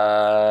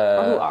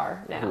who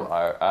are now? Who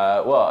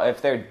are? Well,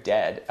 if they're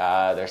dead,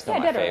 they're still my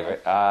dead or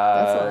favorite.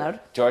 That's allowed.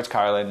 George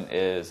Carlin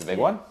is a big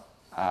one.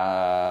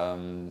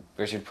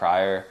 Richard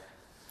Pryor.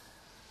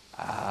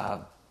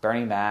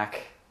 Bernie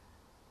Mac.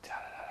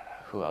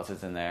 Who else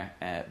is in there?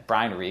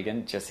 Brian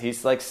Regan. Just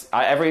he's like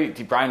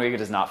Brian Regan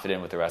does not fit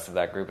in with the rest of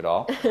that group at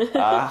all.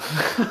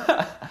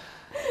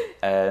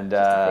 And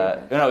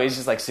he's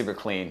just like super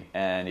clean,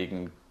 and he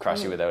can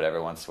crush you without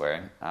ever once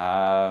swearing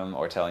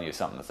or telling you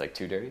something that's like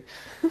too dirty.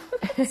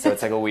 So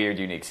it's like a weird,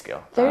 unique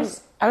skill.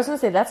 I was going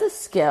to say, that's a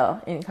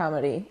skill in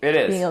comedy. It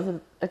is. Being able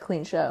to a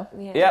clean show.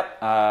 Yeah.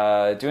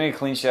 Yep. Doing a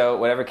clean show,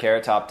 whatever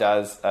Carrot Top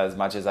does, as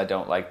much as I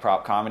don't like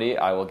prop comedy,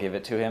 I will give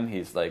it to him.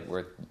 He's like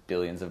worth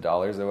billions of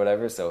dollars or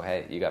whatever. So,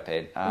 hey, you got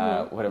paid.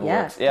 Whatever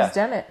works. Yeah. He's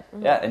done it.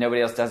 Yeah, and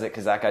nobody else does it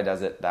because that guy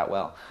does it that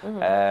well.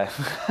 And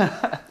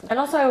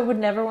also, I would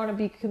never want to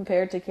be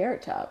compared to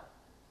Carrot Top.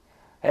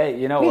 Hey,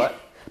 you know what?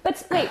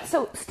 But wait,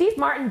 so Steve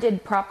Martin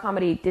did prop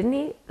comedy, didn't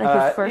he?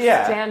 Like his first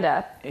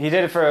stand-up. He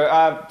did it for,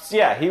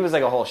 he was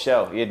like a whole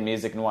show. He had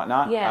music and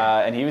whatnot. Yeah.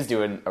 And he was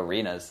doing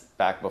arenas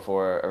back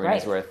before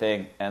arenas were a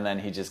thing. And then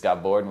he just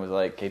got bored and was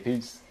like, okay,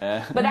 peace.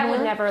 But that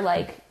would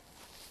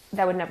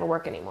never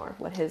work anymore,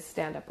 what his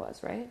stand-up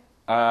was, right?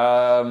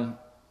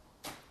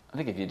 I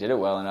think if you did it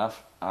well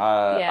enough.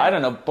 I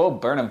don't know. Bo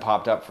Burnham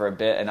popped up for a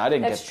bit, and I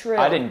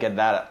didn't get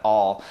that at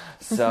all.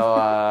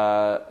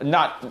 So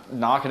not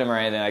knocking him or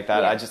anything like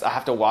that. Yeah. I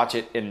have to watch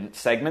it in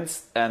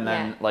segments, and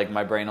then like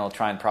my brain will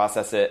try and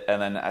process it.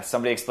 And then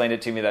somebody explained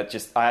it to me that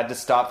just I had to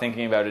stop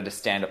thinking about it as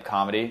stand-up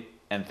comedy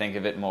and think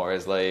of it more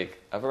as like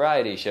a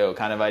variety show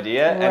kind of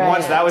idea. Right. And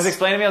once that was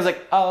explained to me, I was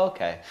like, oh,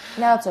 okay.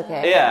 Now it's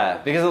okay. Yeah,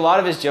 because a lot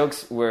of his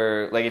jokes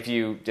were like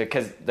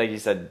because like you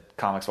said,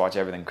 comics watch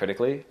everything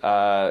critically.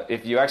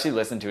 If you actually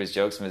listen to his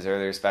jokes from his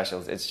earlier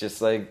specials, it's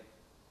just like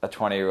a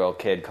 20-year-old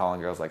kid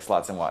calling girls like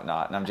sluts and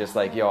whatnot. And I'm just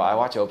like, yo, I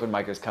watch open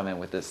micers come in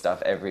with this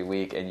stuff every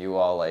week, and you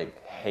all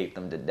like hate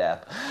them to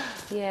death.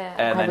 Yeah.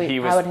 And then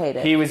I would hate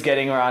it. He was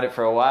getting around it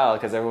for a while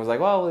because everyone was like,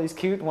 well, he's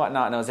cute and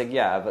whatnot. And I was like,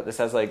 yeah, but this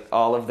has like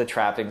all of the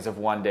trappings of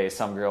one day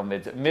some girl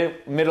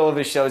middle of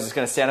his show is just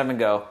going to stand up and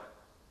go,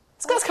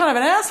 this guy's kind of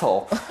an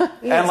asshole.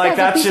 And like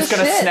that's just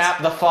going to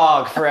snap the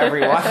fog for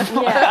everyone.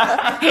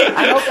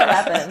 I hope that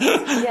happens.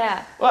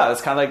 Yeah. Well,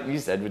 it's kind of like you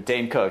said with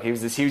Dane Cook. He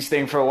was this huge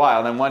thing for a while,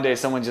 and then one day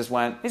someone just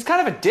went, he's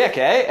kind of a dick,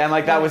 eh? And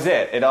like that was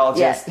it. It all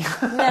just...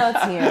 Now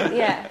it's you.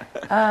 Yeah.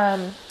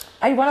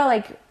 I want to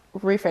like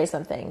rephrase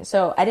something.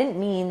 So I didn't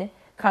mean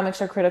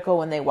comics are critical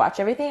when they watch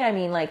everything. I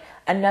mean like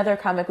another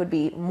comic would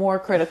be more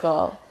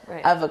critical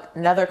of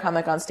another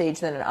comic on stage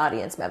than an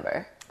audience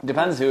member.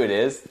 Depends who it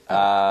is.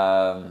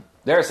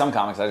 There are some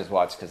comics I just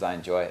watch because I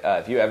enjoy.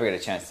 If you ever get a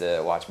chance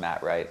to watch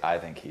Matt Wright, I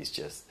think he's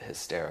just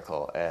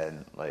hysterical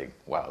and like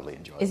wildly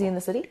enjoyable. Is he in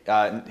the city?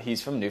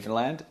 He's from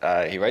Newfoundland.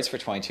 He writes for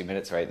 22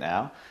 Minutes right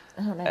now.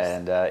 Oh, nice.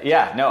 And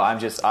I'm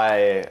just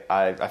I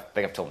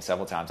think I've told him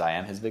several times I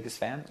am his biggest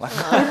fan. As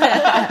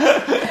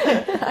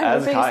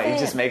a comic, he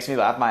just makes me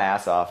laugh my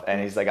ass off. And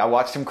he's like, I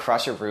watched him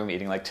crush a room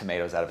eating like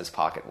tomatoes out of his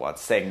pocket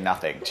once, saying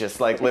nothing, just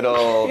like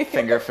little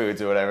finger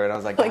foods or whatever. And I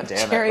was like, God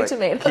damn it! Cherry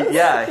tomatoes.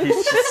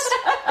 He's just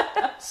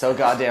so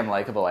goddamn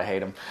likable. I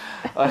hate him.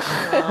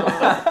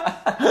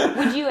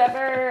 Would you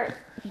ever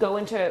go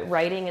into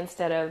writing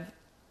instead of...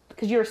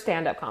 Because you're a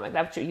stand-up comic.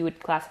 That's what you would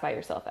classify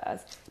yourself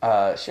as.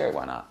 Sure,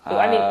 why not?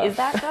 I mean, is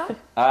that so?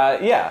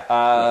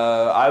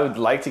 I would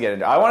like to get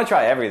into... I want to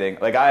try everything.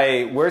 Like,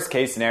 worst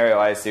case scenario,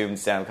 I assume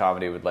stand-up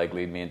comedy would, like,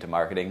 lead me into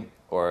marketing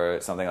or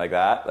something like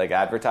that, like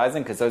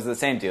advertising, because those are the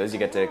same deals. You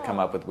get to come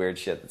up with weird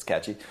shit that's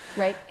catchy.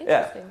 Right.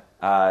 Interesting.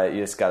 Yeah.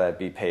 You just got to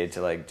be paid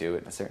to, like, do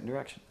it in a certain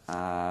direction.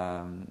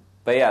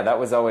 But, yeah, that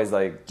was always,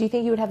 like... Do you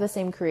think you would have the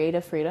same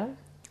creative freedom?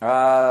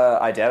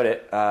 I doubt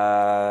it.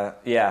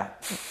 Yeah.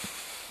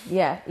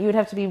 Yeah, you would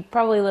have to be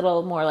probably a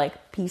little more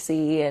like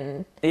PC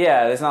and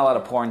Yeah, there's not a lot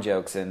of porn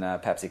jokes in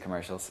Pepsi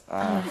commercials.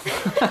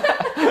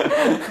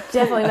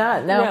 definitely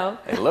not. No.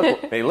 No.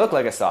 They look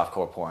like a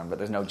softcore porn, but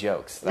there's no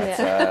jokes. That's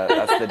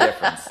the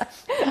difference.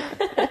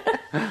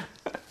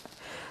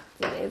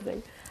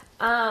 Amazing.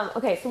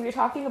 Okay, so we were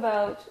talking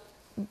about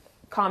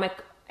comic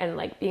and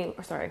like we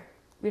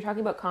were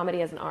talking about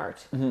comedy as an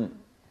art. Mm-hmm.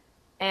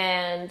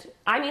 And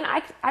I mean,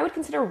 I would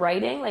consider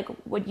writing, like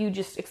what you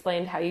just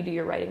explained, how you do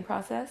your writing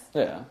process.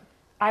 Yeah.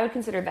 I would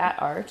consider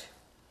that art.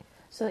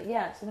 So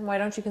then why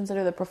don't you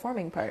consider the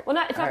performing part? Well,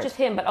 it's not Art. just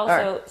him, but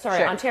also, Art, sorry,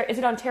 sure. Ontario, is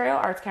it Ontario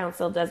Arts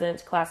Council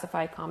doesn't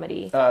classify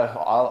comedy?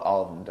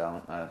 All of them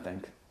don't, I don't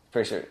think.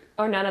 Pretty sure.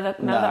 Or none of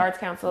the Arts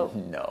Council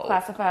No.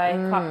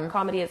 classify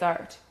comedy as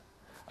art?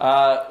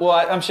 Well,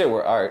 I'm sure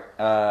we're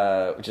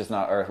art, which is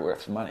not art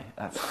worth money.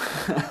 That's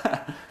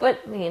But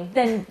I mean,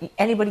 then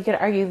anybody could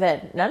argue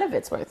that none of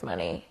it's worth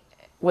money,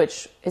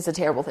 which is a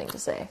terrible thing to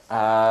say,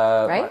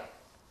 right?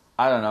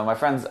 I don't know. My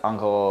friend's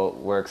uncle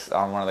works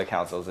on one of the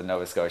councils in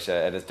Nova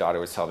Scotia, and his daughter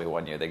was telling me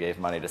one year they gave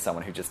money to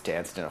someone who just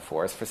danced in a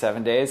forest for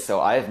 7 days.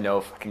 So I have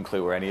no fucking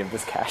clue where any of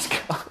this cash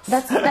goes.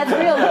 That's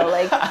real though.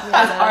 Like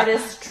as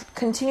artists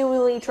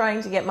continually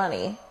trying to get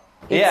money,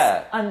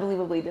 it's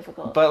unbelievably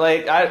difficult. But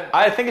like,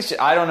 I think it's.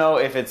 I don't know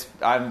if it's.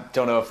 I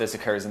don't know if this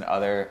occurs in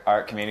other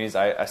art communities.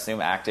 I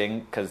assume acting,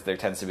 because there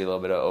tends to be a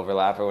little bit of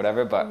overlap or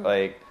whatever. But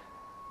like,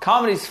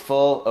 comedy's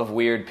full of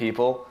weird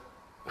people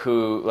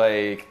who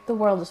like. The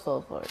world is full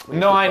of weird No,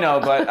 people. I know,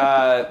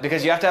 but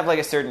because you have to have like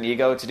a certain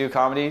ego to do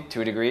comedy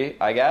to a degree,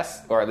 I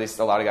guess, or at least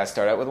a lot of guys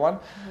start out with one.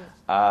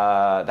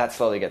 That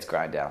slowly gets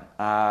grind down.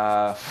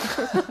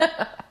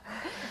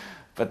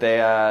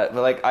 But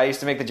like I used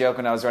to make the joke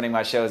when I was running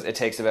my shows. It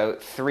takes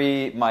about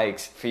 3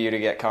 mics for you to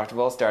get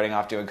comfortable starting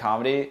off doing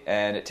comedy,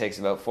 and it takes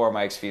about 4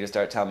 mics for you to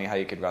start telling me how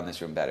you could run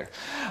this room better.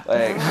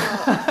 Like,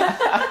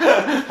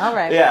 All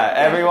right. yeah,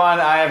 everyone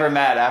I ever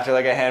met after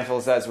like a handful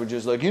of sets were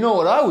just like, you know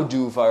what I would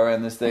do if I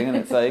ran this thing, and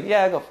it's like,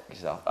 yeah, go fuck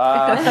yourself.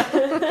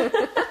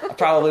 I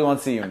probably won't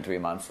see you in 3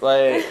 months.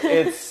 Like,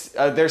 it's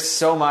there's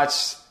so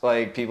much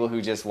like people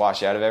who just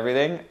wash out of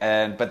everything,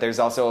 but there's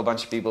also a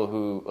bunch of people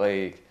who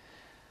like.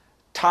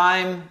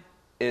 Time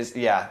is,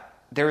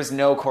 there is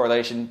no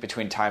correlation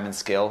between time and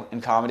skill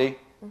in comedy.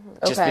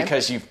 Just Okay.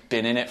 because you've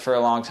been in it for a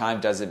long time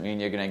doesn't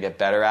mean you're going to get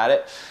better at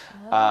it.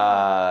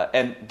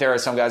 And there are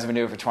some guys who've been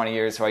doing it for 20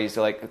 years who I used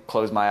to like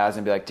close my eyes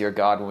and be like, dear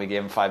God, when we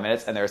gave them 5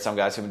 minutes. And there are some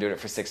guys who've been doing it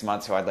for 6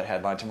 months who I'd let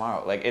headline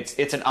tomorrow. Like,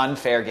 it's an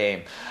unfair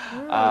game.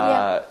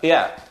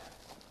 Yeah.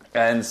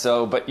 And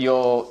so, but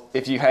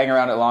if you hang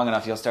around it long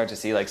enough, you'll start to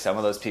see like some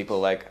of those people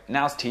like,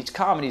 now teach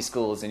comedy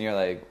schools. And you're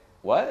like,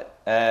 what?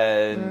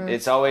 And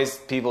it's always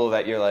people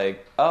that you're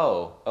like,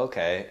 oh,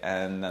 okay.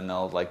 And then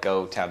they'll like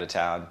go town to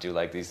town, do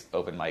like these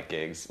open mic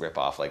gigs, rip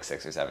off like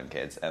 6 or 7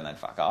 kids, and then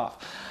fuck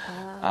off.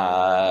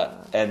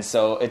 And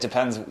so it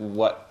depends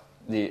what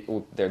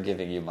they're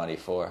giving you money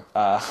for.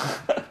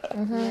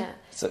 Yeah.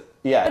 So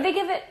yeah. But they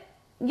give it,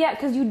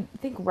 because you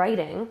think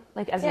writing,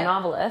 like as a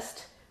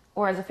novelist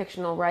or as a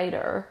fictional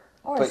writer.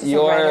 Or But just a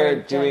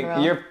writer you're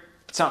in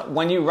general.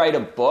 when you write a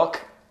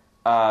book,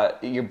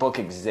 your book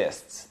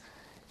exists.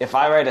 If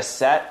I write a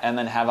set and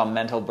then have a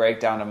mental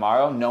breakdown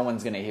tomorrow, no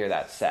one's going to hear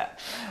that set.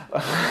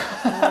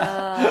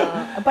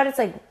 But it's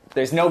like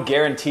There's no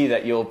guarantee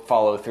that you'll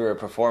follow through or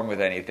perform with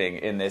anything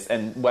in this,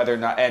 and whether or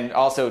not, and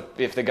also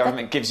if the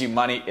government gives you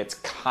money, it's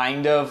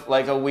kind of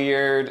like a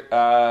weird,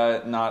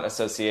 not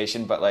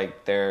association, but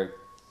like they're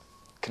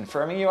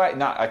confirming you.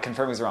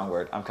 Confirming is the wrong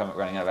word. I'm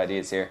running out of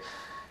ideas here.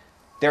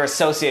 They're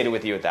associated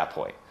with you at that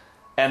point.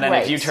 And then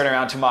if you turn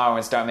around tomorrow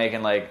and start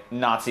making like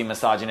Nazi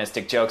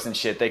misogynistic jokes and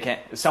shit,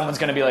 someone's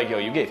going to be like, yo,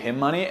 you gave him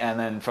money? And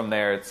then from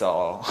there it's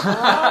all...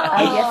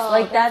 I guess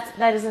like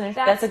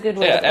that's a good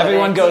way. Yeah, to put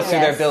everyone it. goes through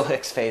their Yes. Bill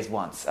Hicks phase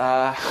once.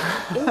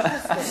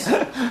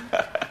 Interesting.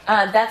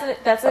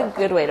 That's a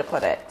good way to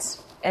put it,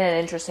 and an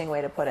interesting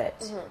way to put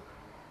it.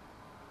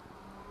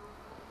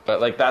 But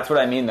like that's what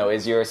I mean though,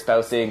 is you're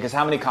espousing, because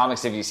how many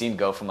comics have you seen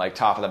go from like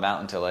top of the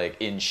mountain to like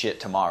in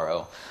shit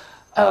tomorrow?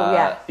 Oh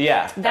yeah.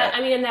 Yeah. And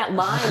that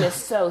line is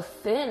so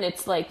thin.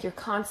 It's like you're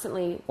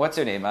constantly. What's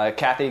her name?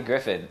 Kathy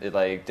Griffin.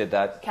 Did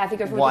that Kathy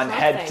Griffin with one the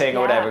Trump head thing, thing or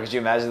yeah. whatever. Could you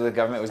imagine the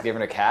government was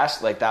giving her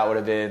cash? Like that would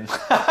have been. True.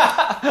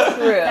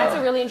 That's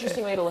a really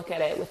interesting way to look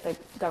at it with the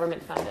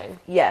government funding.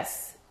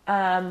 Yes.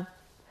 But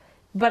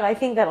I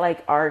think that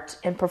like art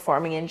and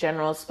performing in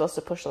general is supposed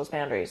to push those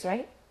boundaries,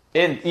 right?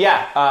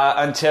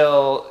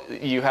 Until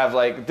you have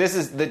like, this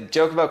is the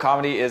joke about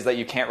comedy is that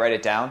you can't write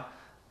it down.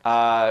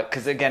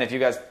 Because again, if you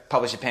guys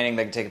publish a painting,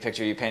 they can take a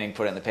picture of you painting,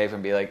 put it in the paper,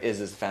 and be like, "Is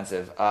this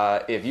offensive?"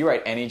 If you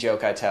write any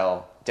joke I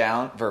tell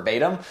down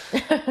verbatim,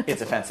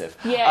 it's offensive.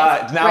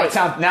 Yeah,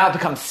 Now it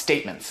becomes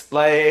statements.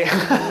 Like,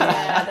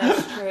 Yeah,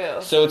 that's true.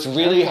 so it's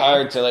really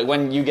hard to like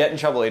when you get in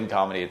trouble in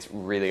comedy. It's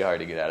really hard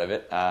to get out of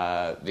it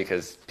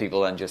because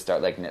people then just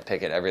start like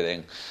nitpicking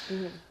everything.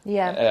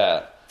 Yeah.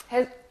 Yeah.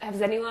 Has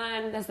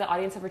the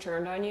audience ever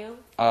turned on you?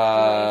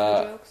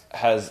 For jokes?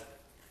 Has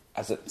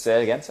it? Say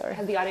it again. Sorry.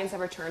 Has the audience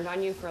ever turned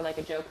on you for like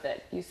a joke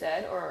that you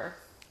said, or?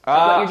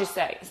 Like what you're just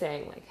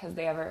saying, like, have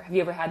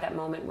you ever had that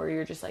moment where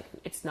you're just like,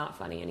 it's not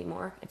funny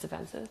anymore, it's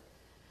offensive?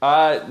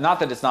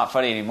 Not that it's not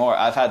funny anymore.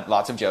 I've had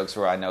lots of jokes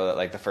where I know that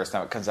like the first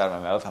time it comes out of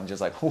my mouth, I'm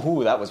just like,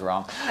 ooh, that was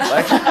wrong.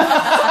 Like,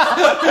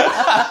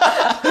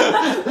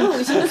 Ooh,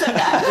 we should have said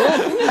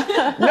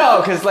that. no,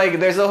 because like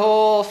there's a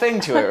whole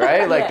thing to it,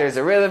 right? Like there's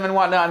a rhythm and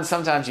whatnot, and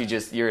sometimes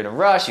you're in a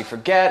rush, you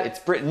forget,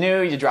 it's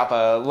new, you drop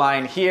a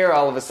line here,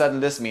 all of a sudden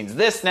this means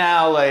this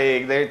now.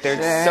 Like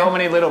there's so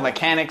many little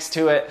mechanics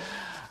to it.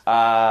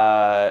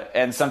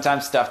 And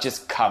sometimes stuff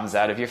just comes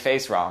out of your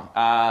face wrong.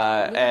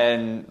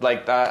 And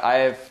like I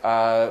have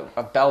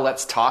a Bell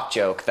Let's Talk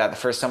joke that the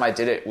first time I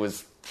did it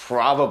was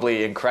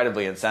probably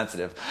incredibly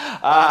insensitive.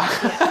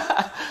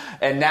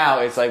 And now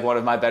it's like one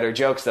of my better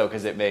jokes though,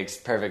 because it makes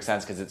perfect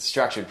sense because it's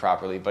structured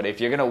properly. But if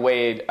you're going to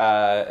wade,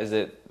 is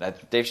it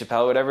Dave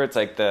Chappelle or whatever? It's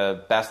like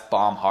the best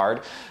bomb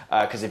hard.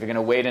 Because if you're going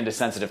to wade into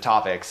sensitive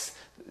topics,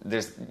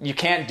 you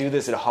can't do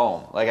this at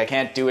home. Like I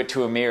can't do it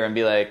to a mirror and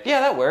be like,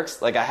 yeah, that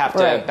works. Like I have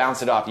to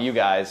bounce it off you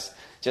guys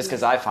just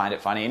because I find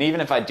it funny. And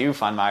even if I do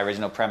find my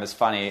original premise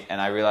funny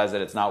and I realize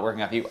that it's not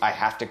working off you, I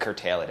have to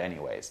curtail it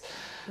anyways.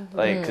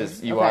 Like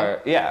because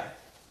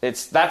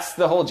that's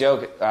the whole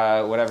joke.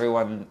 When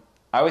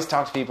I always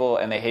talk to people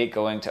and they hate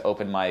going to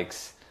open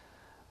mics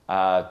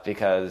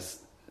because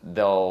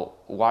they'll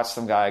watch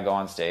some guy go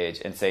on stage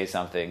and say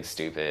something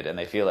stupid and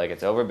they feel like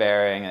it's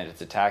overbearing and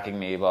it's attacking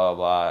me, blah, blah,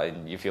 blah,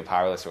 and you feel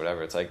powerless or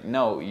whatever. It's like,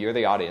 no, you're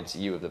the audience.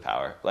 You have the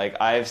power. Like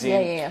I've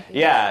seen,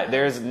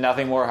 there's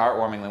nothing more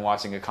heartwarming than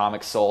watching a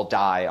comic's soul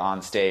die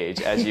on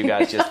stage as you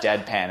guys just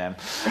deadpan him.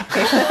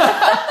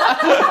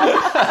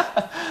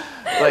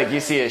 Like you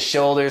see his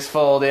shoulders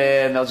fold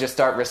in, they'll just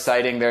start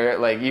reciting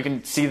you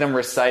can see them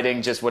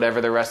reciting just whatever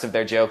the rest of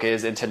their joke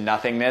is into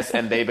nothingness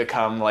and they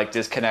become like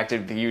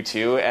disconnected with you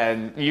too.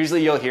 And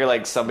usually you'll hear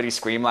like somebody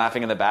scream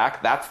laughing in the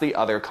back. That's the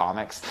other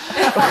comics.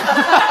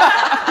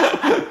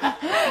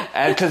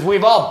 And because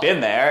we've all been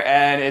there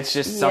and it's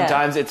just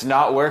sometimes it's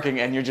not working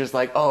and you're just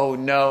like, oh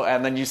no.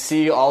 And then you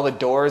see all the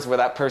doors where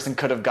that person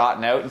could have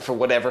gotten out and for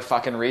whatever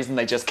fucking reason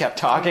they just kept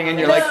talking and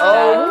you're like,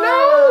 oh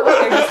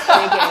no. They're just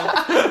thinking.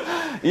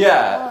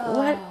 Yeah.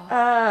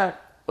 What?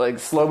 Like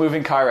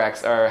slow-moving car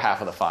wrecks are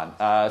half of the fun.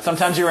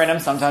 Sometimes you're in them,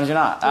 sometimes you're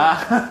not.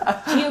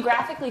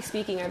 Geographically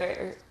speaking,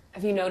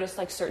 have you noticed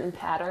like certain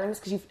patterns?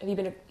 Because you've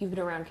been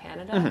around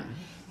Canada. Mm-hmm.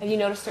 Have you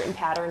noticed certain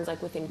patterns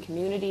like within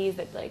communities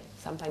that like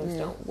sometimes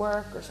don't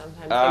work or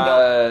sometimes they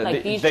don't?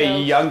 Like these the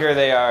jokes? younger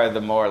they are,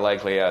 the more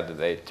likely are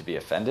they to be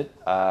offended.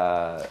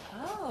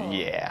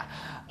 Yeah.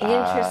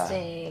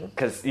 Interesting.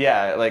 Because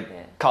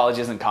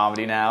colleges and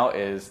comedy now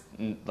is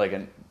like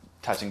a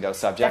touch and go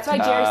subject. That's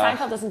why Jerry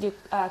Seinfeld doesn't do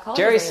colleges.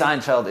 Jerry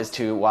Seinfeld is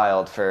too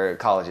wild for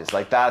colleges.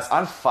 Like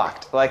I'm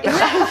fucked. Like he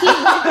won't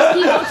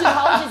do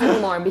colleges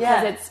anymore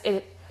because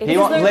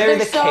Larry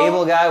the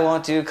Cable Guy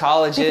won't do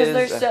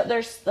colleges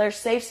because there's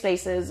safe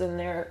spaces and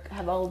they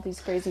have all of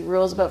these crazy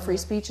rules about free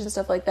speech and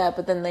stuff like that.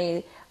 But then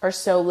they are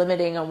so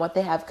limiting on what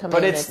they have come in.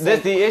 But it's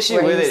the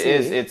issue with it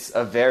is it's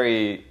a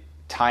very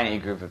tiny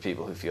group of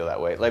people who feel that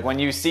way. Like when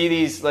you see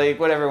these, like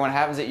whatever, when it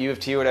happens at U of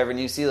T or whatever, and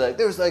you see like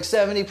there's like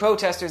 70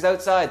 protesters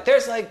outside.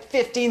 There's like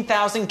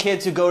 15,000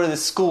 kids who go to the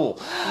school.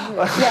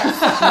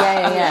 Yes.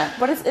 Yeah.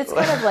 But it's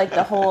kind of like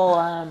the whole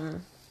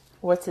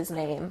what's his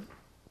name?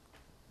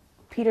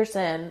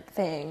 Peterson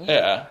thing.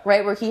 Yeah.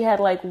 Right, where he had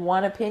like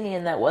one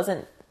opinion that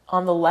wasn't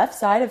on the left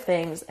side of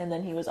things, and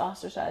then he was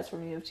ostracized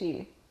from U of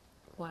T.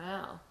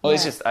 Wow. Well,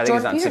 he's just, I think Jordan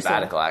he's on Peterson.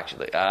 sabbatical,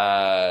 actually.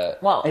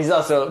 Well, he's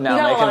also now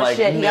he got making a lot of like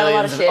shit. He got a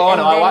lot of millions. shit. Oh, And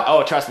no,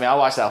 then- trust me, I'll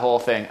watch that whole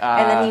thing.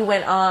 and then he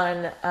went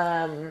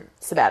on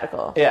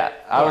sabbatical. Yeah,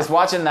 I was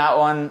watching that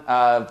one.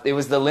 It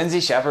was the Lindsay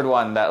Shepherd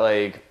one that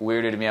like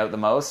weirded me out the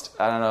most.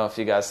 I don't know if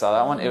you guys saw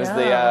that one. It was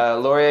the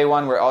Laurier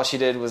one where all she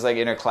did was like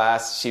in her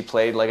class, she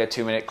played like a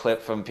 2-minute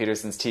clip from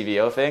Peterson's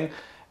TVO thing.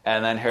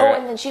 And then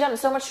and then she got in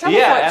so much trouble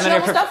for it. She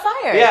almost got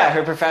fired. Yeah,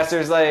 her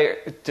professors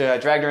like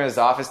dragged her in his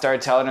office,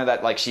 started telling her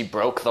that like she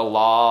broke the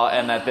law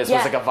and that this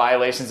was like a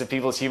violation of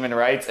people's human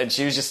rights, and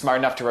she was just smart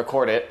enough to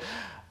record it.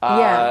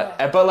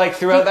 But like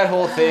throughout that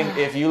whole thing,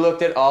 if you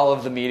looked at all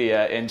of the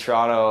media in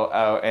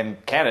Toronto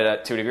and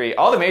Canada to a degree,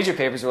 all the major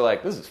papers were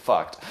like, "This is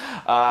fucked."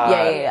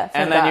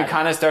 And then you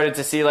kind of started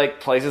to see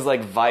like places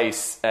like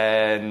Vice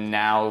and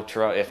now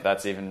Toronto, if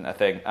that's even a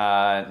thing,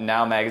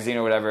 Now Magazine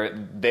or whatever.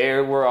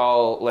 They were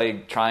all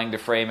like trying to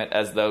frame it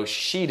as though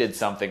she did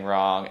something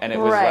wrong, and it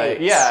was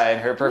like, and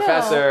her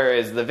professor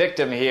is the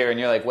victim here, and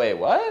you're like, wait,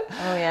 what?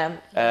 Oh yeah.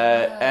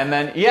 And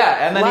then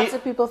lots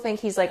of people think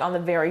he's like on the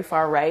very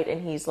far right,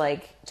 and he's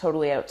like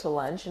totally out to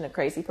lunch and a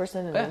crazy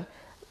person,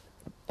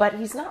 but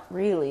he's not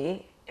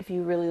really, if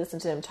you really listen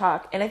to him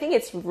talk. And I think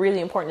it's really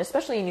important,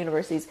 especially in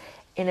universities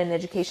in an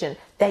education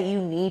that you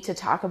need to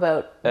talk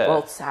about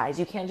both sides.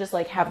 You can't just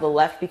like have the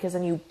left, because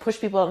then you push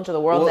people out into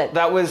the world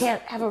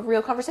can't have a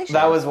real conversation.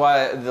 That was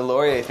why the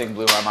Laurier thing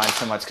blew my mind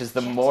so much, because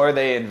the more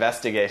they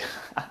investigate,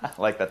 I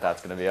like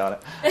that's going to be on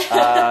it.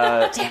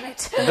 Damn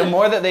it. The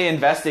more that they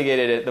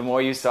investigated it, the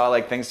more you saw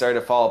like things started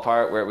to fall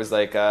apart, where it was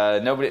like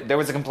there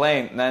was a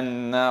complaint, and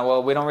then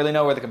well, we don't really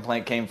know where the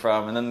complaint came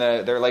from, and then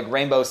their like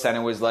Rainbow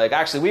Center was like,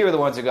 actually we were the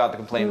ones who got the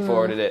complaint and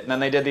forwarded it, and then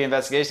they did the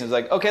investigation. It was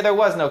like, okay, there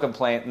was no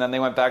complaint, and then they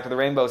went back to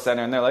the Rainbow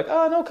Center and they're like,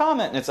 oh, no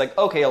comment, and it's like,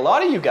 okay, a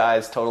lot of you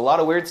guys told a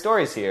lot of weird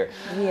stories here.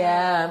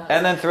 Yeah.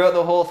 And then throughout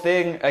the whole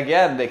thing,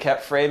 again, they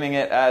kept framing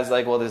it as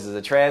like, well, this is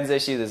a trans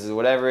issue, this is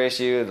whatever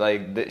issue,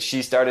 like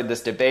she started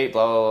this debate,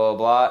 blah, blah, blah,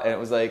 blah, and it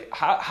was like,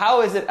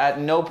 how is it at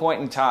no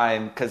point in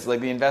time, because like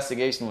the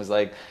investigation was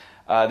like,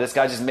 this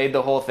guy just made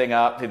the whole thing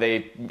up.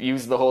 They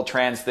used the whole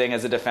trans thing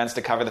as a defense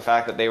to cover the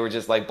fact that they were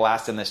just like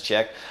blasting this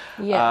chick.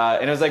 Yeah.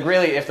 And it was like,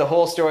 really, if the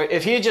whole story,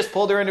 if he had just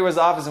pulled her into his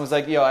office and was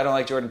like, yo, I don't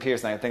like Jordan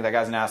Peterson, I think that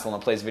guy's an asshole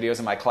and plays videos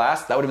in my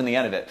class, that would have been the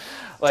end of it.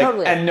 Like,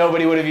 totally. And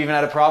nobody would have even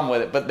had a problem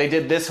with it. But they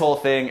did this whole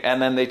thing, and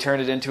then they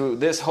turned it into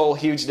this whole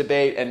huge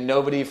debate, and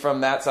nobody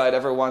from that side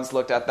ever once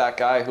looked at that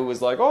guy who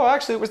was like, oh,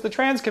 actually, it was the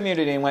trans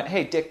community, and went,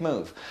 hey, dick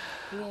move.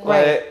 Yeah.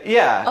 Right.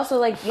 Yeah. Also,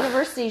 like,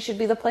 university should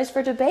be the place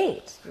for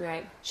debate.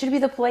 Right. Should be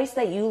the place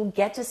that you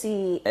get to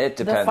see It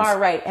the depends. far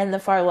right and the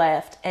far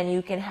left, and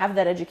you can have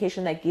that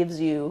education that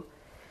gives you.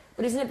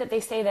 But isn't it that they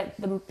say that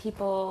the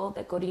people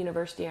that go to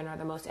university and are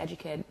the most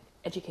educated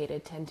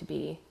tend to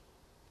be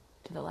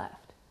to the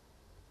left?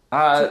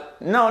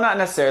 No, not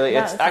necessarily.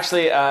 No, it's it's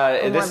actually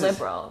more this is,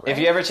 liberal, right? If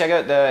you ever check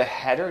out the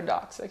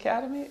Heterodox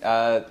Academy,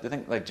 I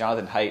think like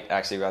Jonathan Haidt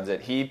actually runs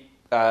it. He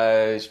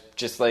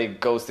just like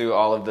goes through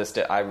all of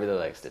the I really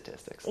like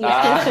statistics. He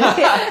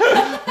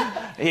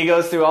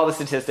goes through all the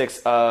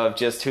statistics of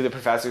just who the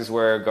professors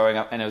were growing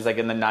up, and it was like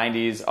in the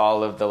 90s,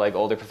 all of the like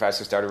older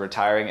professors started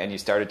retiring, and you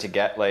started to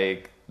get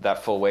like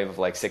that full wave of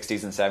like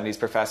 60s and 70s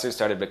professors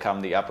started to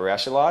become the upper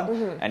echelon.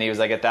 Mm-hmm. And he was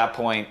like, at that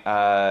point,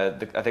 I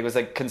think it was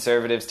like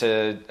conservative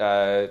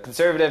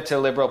to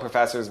liberal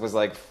professors was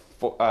like,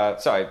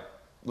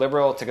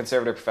 liberal to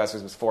conservative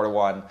professors was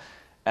 4-1,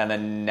 and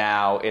then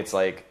now it's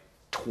like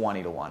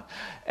 20-1,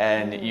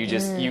 and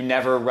you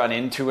never run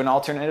into an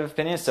alternative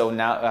opinion. So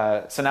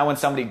now when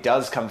somebody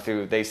does come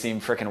through, they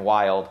seem freaking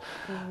wild.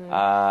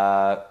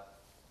 Mm-hmm.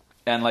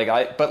 And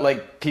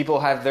like people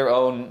have their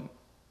own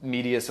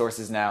media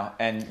sources now,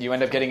 and you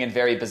end up getting in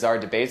very bizarre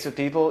debates with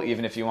people,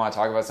 even if you want to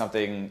talk about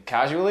something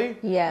casually.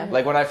 Yeah.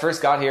 Like when I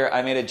first got here,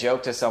 I made a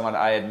joke to someone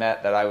I had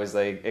met that I was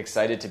like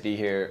excited to be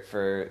here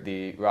for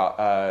the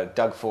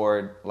Doug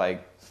Ford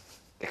like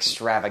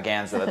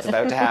extravaganza that's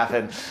about to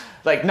happen.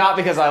 Like, not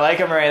because I like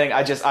him or anything,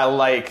 I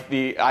like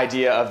the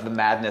idea of the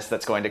madness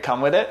that's going to come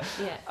with it.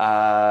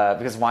 Yeah.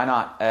 Because why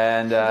not?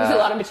 And there's a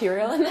lot of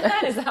material in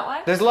that. Is that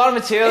why? There's a lot of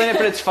material in it,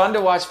 but it's fun to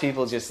watch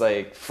people just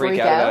like freak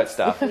out about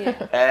stuff. Yeah.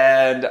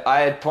 And I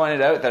had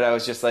pointed out that I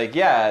was just like,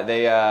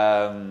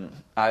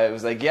 I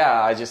was like,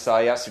 I just saw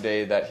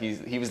yesterday that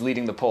he was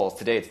leading the polls.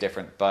 Today it's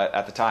different, but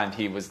at the time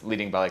he was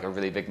leading by like a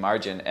really big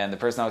margin. And the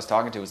person I was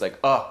talking to was like,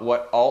 oh,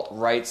 what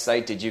alt-right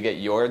site did you get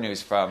your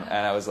news from?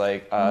 And I was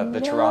like,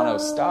 the Toronto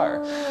Star.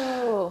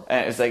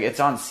 And it's like, it's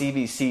on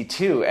CBC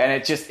too. And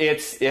it's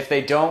if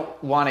they don't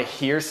want to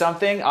hear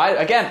something,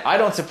 I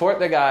don't support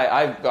the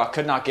guy. I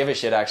could not give a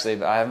shit, actually,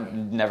 but I've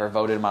never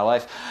voted in my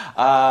life.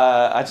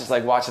 I just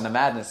like watching the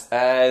madness.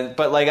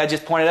 But like, I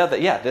just pointed out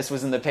that, this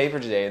was in the paper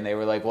today, and they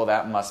were like, well,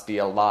 that must be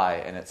a lie.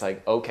 And it's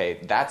like, okay,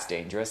 that's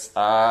dangerous.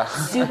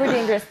 Super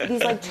dangerous.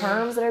 These like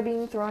terms that are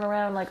being thrown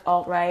around, like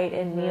alt-right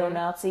and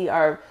neo-Nazi,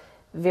 are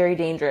very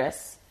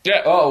dangerous.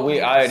 Yeah. Oh,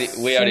 we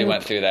already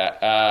went through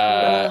that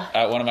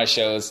at one of my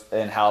shows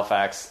in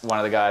Halifax. One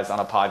of the guys on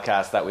a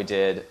podcast that we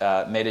did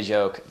made a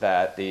joke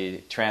that the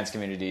trans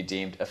community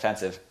deemed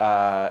offensive,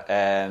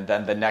 and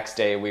then the next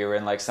day we were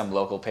in like some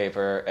local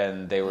paper,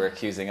 and they were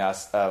accusing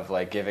us of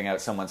like giving out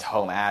someone's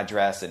home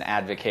address and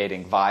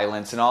advocating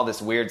violence and all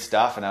this weird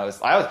stuff. And I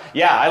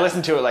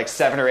listened to it like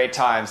 7 or 8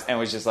 times and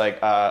was just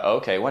like,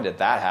 okay, when did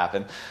that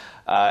happen?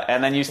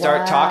 And then you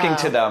start talking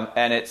to them,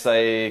 and it's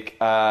like,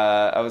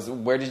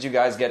 where did you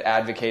guys get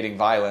advocating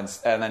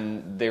violence? And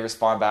then they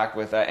respond back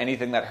with,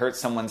 anything that hurts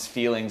someone's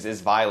feelings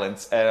is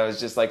violence. And I was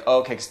just like,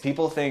 okay, because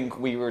people think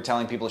we were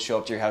telling people to show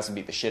up to your house and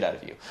beat the shit out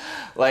of you.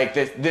 Like,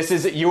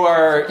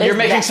 you're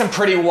making some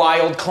pretty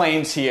wild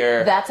claims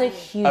here. That's a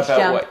huge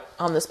jump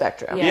on the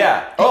spectrum.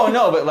 Yeah. Oh,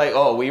 no, but like,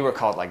 we were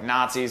called like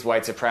Nazis,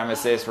 white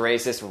supremacists,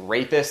 racists,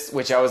 rapists,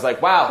 which I was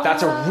like, wow,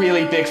 that's a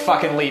really big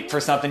fucking leap for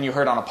something you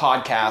heard on a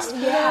podcast.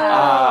 Yeah.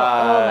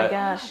 Oh my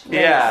gosh.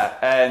 Yeah.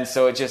 And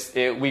so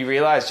we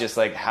realized just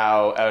like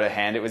how out of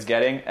hand it was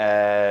getting.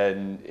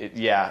 And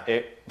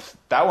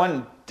that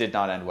one did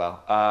not end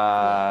well.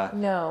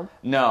 No.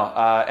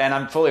 No. And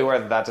I'm fully aware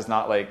that does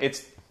not like,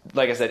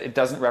 like I said, it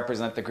doesn't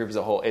represent the group as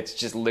a whole. It's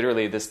just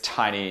literally this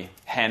tiny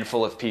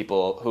handful of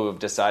people who have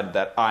decided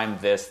that I'm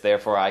this,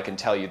 therefore I can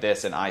tell you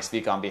this, and I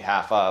speak on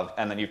behalf of.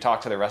 And then you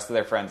talk to the rest of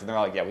their friends, and they're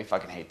all like, yeah, we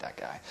fucking hate that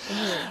guy.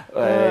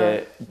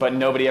 But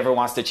nobody ever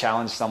wants to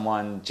challenge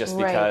someone just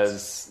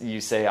because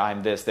you say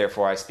I'm this,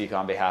 therefore I speak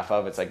on behalf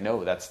of. It's like,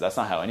 no, that's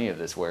not how any of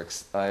this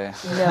works.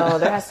 No,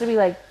 there has to be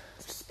like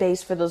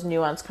space for those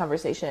nuanced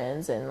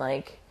conversations and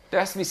like. There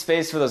has to be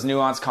space for those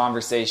nuanced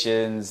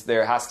conversations.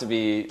 There has to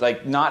be,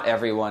 like, not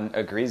everyone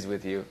agrees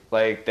with you.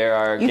 Like, there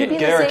are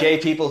gay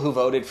people who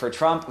voted for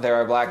Trump. There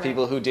are black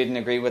people who didn't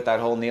agree with that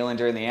whole kneeling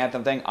during the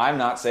anthem thing. I'm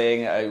not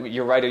saying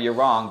you're right or you're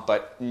wrong,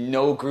 but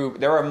no group...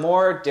 There are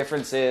more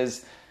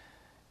differences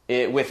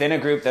within a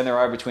group than there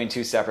are between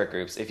two separate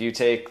groups. If you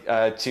take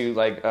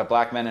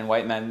black men and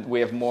white men,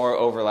 we have more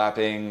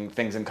overlapping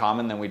things in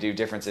common than we do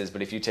differences.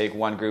 But if you take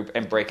one group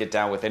and break it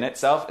down within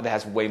itself, it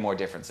has way more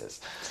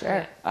differences.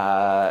 Sure.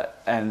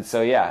 And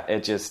so, yeah,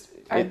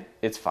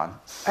 it's fun.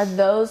 Are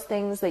those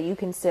things that you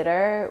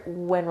consider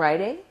when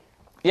writing?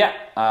 Yeah.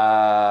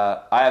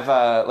 I have,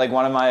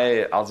 one of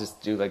my... I'll just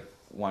do,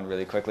 one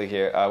really quickly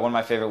here. One of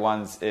my favorite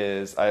ones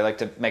is I like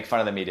to make fun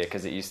of the media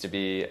because it used to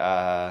be...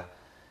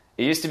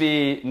 It used to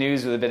be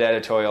news with a bit of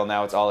editorial.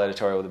 Now it's all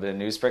editorial with a bit of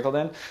news sprinkled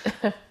in.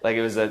 Like,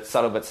 it was a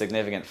subtle but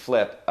significant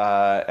flip.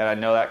 And I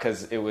know that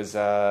because it was...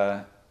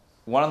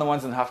 one of the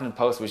ones in the Huffington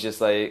Post was just,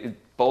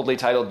 boldly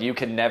titled, "You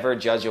can never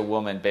judge a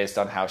woman based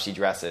on how she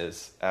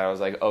dresses." And I was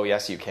like, oh,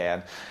 yes, you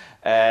can.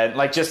 And,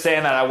 just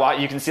saying that,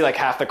 you can see,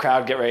 half the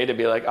crowd get ready to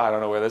be like, oh, I don't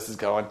know where this is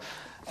going.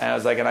 And I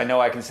was like, and I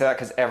know I can say that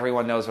because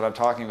everyone knows what I'm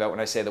talking about when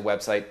I say the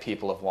website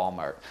People of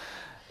Walmart.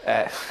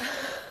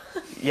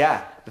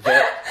 Yeah.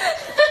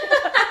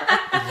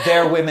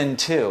 They're women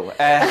too.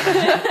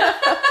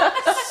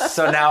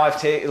 So now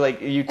I've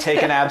you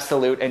take an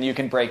absolute and you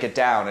can break it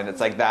down, and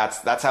it's like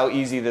that's how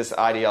easy this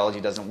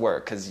ideology doesn't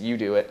work because you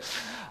do it.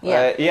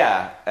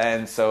 Yeah.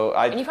 And so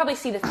and you probably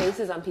see the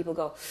faces on people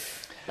go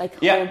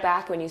hold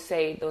back when you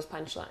say those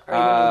punchlines, or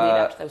when you lead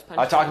up to those punchlines.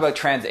 I talk about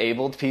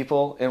trans-abled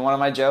people in one of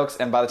my jokes,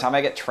 and by the time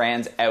I get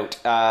trans out,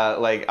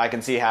 I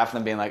can see half of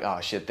them being like, oh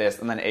shit, this,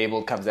 and then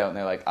abled comes out and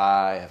they're like,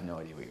 I have no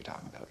idea what you're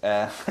talking about.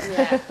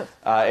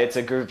 It's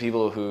a group of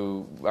people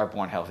who are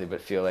born healthy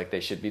but feel like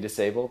they should be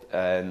disabled,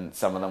 and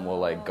some of them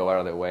will go out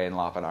of their way and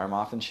lop an arm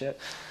off and shit.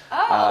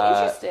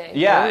 Interesting.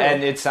 Yeah,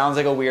 and it sounds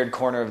like a weird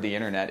corner of the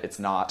internet. It's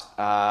not.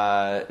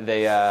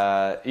 They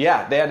had,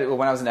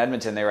 when I was in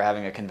Edmonton, they were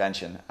having a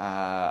convention.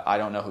 I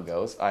don't know who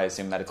goes. I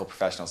assume medical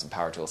professionals and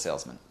power tool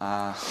salesmen.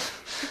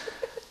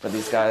 But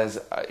these guys,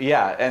 but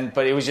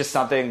it was just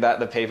something that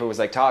the paper was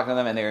talking to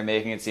them, and they were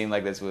making it seem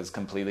like this was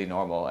completely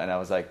normal. And I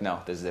was like, no,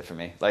 this is it for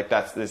me.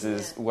 This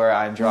is where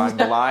I'm drawing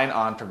the line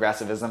on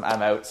progressivism.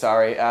 I'm out.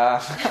 Sorry.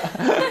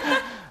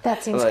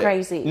 That seems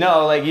crazy.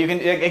 No, you can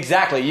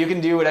exactly. You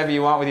can do whatever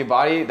you want with your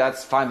body.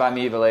 That's fine by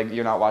me. But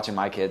you're not watching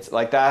my kids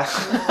like that.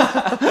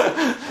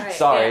 Right,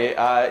 sorry.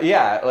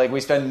 We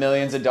spend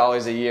millions of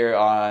dollars a year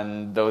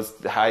on those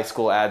high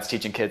school ads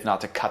teaching kids not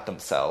to cut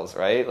themselves,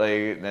 right?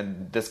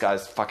 And this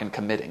guy's fucking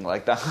committing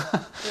like that.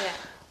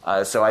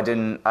 So I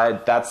didn't.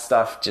 That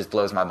stuff just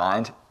blows my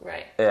mind.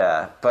 Right.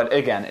 Yeah, but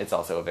again, it's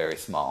also a very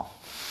small.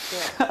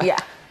 Yeah.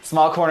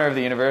 Small corner of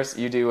the universe,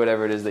 you do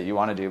whatever it is that you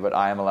want to do, but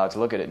I am allowed to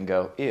look at it and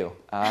go, ew.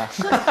 Yes,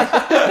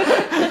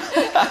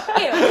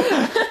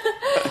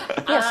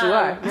 you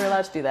are. You're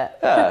allowed to do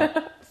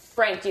that.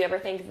 Frank, do you ever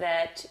think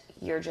that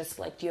you're just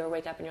do you ever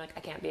wake up and you're like, I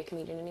can't be a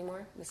comedian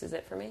anymore? This is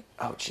it for me?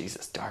 Oh,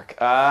 Jesus, dark.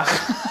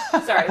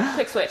 Sorry,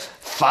 quick switch.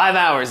 5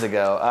 hours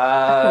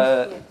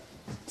ago.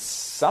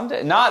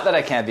 Someday, not that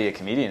I can't be a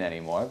comedian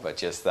anymore, but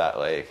just that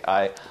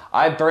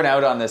I burn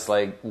out on this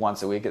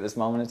once a week at this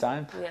moment in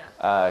time.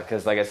 Yeah.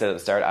 Because like I said at the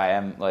start, I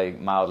am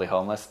mildly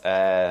homeless,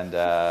 and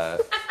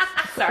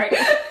sorry. What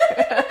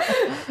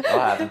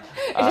happened?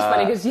 It's just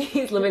funny because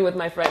he's living with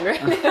my friend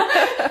right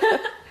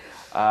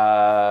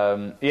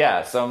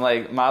now. So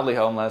I'm mildly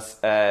homeless,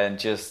 and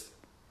just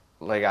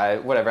I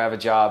have a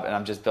job, and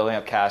I'm just building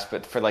up cash.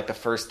 But for the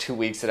first 2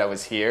 weeks that I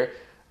was here,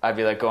 I'd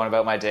be going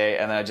about my day,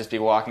 and then I'd just be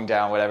walking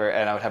down whatever,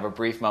 and I would have a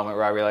brief moment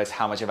where I realized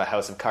how much of a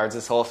house of cards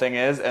this whole thing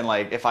is, and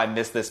if I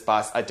miss this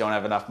bus, I don't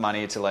have enough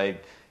money to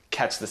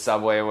catch the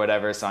subway or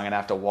whatever, so I'm gonna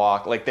have to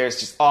walk. There's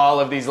just all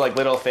of these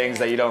little things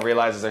that you don't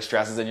realize as are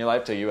stresses in your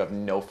life till you have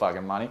no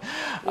fucking money.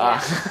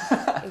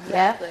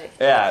 Exactly.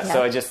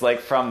 So I just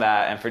from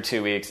that, and for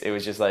 2 weeks, it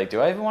was just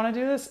do I even want to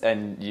do this?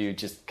 And you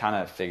just kind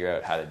of figure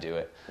out how to do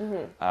it.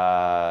 Mm-hmm.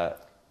 I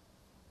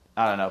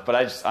don't know,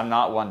 but I'm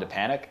not one to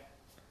panic.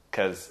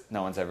 Because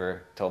no one's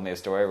ever told me a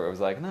story where it was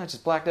no, I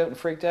just blacked out and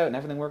freaked out and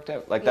everything worked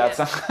out. That's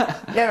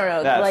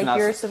no.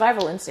 Your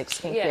survival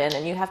instincts kick in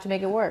and you have to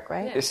make it work,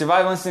 right? Your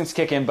survival instincts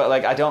kick in, but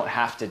I don't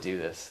have to do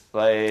this.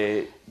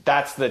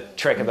 That's the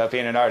trick about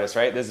being an artist,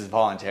 right? This is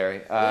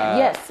voluntary.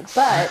 Yes,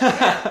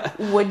 but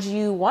would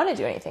you want to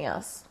do anything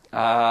else?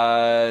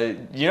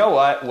 You know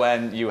what?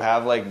 When you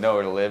have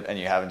nowhere to live and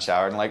you haven't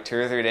showered in 2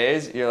 or 3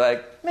 days,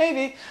 you're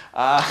maybe.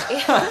 And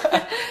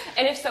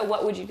if so,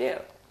 what would you do?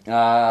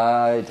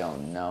 I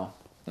don't know.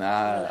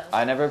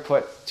 I never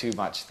put too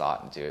much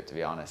thought into it, to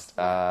be honest.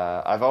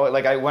 I've always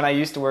when I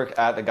used to work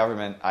at the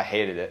government, I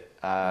hated it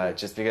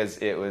just because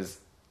it was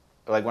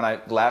like when I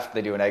left,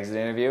 they do an exit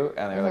interview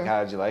and they were like,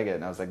 "How did you like it?"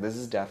 And I was like, "This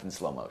is death in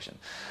slow motion."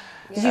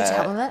 Did you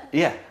tell them that?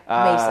 Yeah.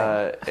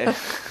 Amazing.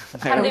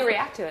 How do they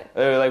react to it?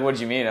 They were like, "What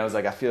do you mean?" I was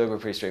like, "I feel like we're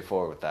pretty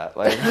straightforward with that."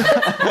 Like,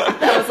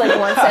 That was like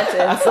one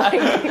sentence.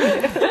 Like,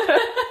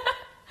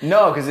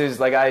 no, because it was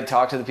like I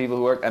talked to the people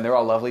who work, and they're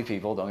all lovely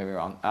people. Don't get me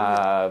wrong.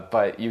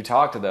 But you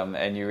talk to them,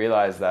 and you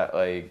realize that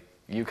like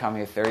you come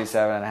here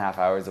 37 and a half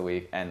hours a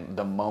week, and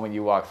the moment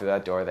you walk through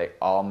that door, they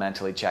all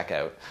mentally check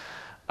out.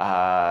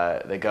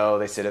 They go,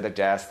 they sit at their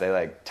desk, they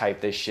like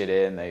type this shit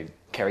in, they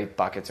carry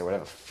buckets or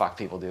whatever the fuck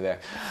people do there.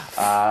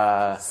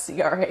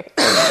 CRA.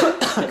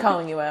 I'm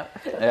calling you out.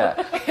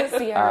 Yeah.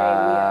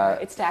 CRA,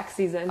 it's tax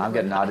season. I'm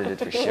getting audited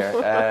for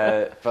sure.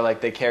 But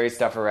like they carry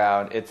stuff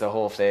around, it's a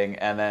whole thing,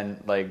 and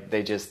then like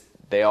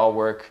they all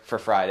work for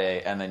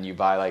Friday, and then you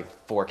buy like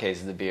 4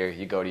 cases of beer,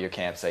 you go to your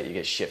campsite, you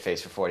get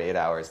shit-faced for 48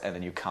 hours, and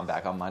then you come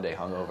back on Monday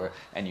hungover,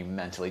 and you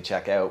mentally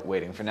check out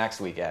waiting for next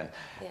weekend.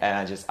 Yeah.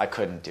 And I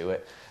couldn't do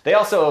it. They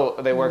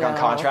work on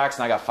contracts,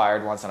 and I got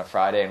fired once on a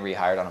Friday and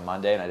rehired on a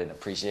Monday, and I didn't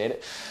appreciate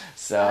it.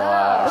 So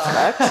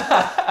that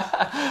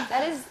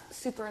is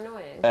super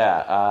annoying.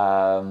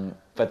 Yeah,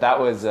 but that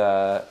was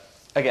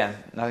again,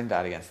 nothing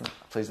bad against them.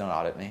 Please don't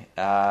audit me.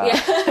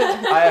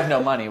 I have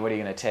no money. What are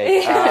you going to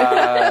take?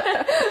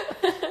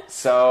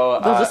 So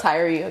They'll just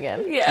hire you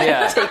again.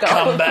 Yeah. Take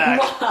Come off.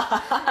 back.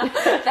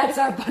 That's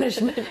our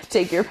punishment.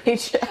 Take your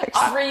paychecks.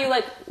 Offer you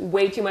like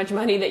way too much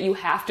money that you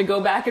have to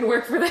go back and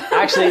work for them.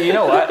 Actually, you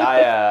know what?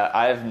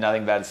 I have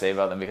nothing bad to say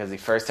about them because the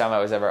first time I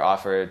was ever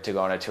offered to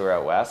go on a tour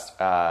out west,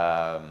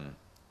 I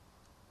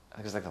think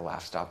it was like the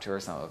Laugh Stop tour or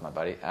something with my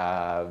buddy.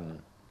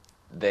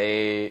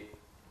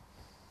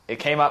 It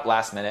came up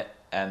last minute,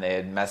 and they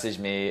had messaged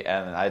me,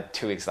 and I had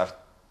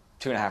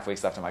 2.5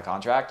 weeks left on my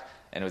contract,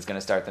 and it was going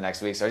to start the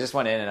next week. So I just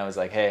went in, and I was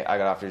like, hey, I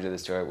got offered to do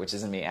this tour, which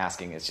isn't me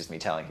asking, it's just me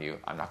telling you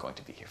I'm not going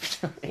to be here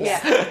for 2 weeks.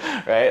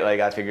 Yeah. Right?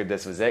 Like, I figured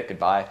this was it.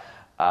 Goodbye.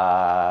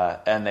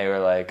 And they were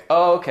like,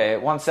 oh, okay,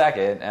 1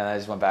 second. And I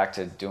just went back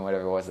to doing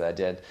whatever it was that I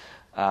did.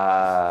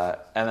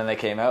 And then they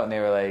came out and they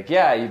were like,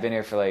 yeah, you've been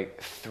here for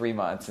like 3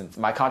 months. And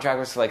my contract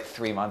was for like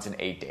 3 months and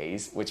 8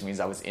 days, which means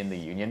I was in the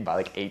union by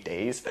like 8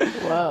 days.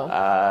 Whoa.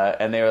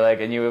 And they were like,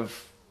 and you have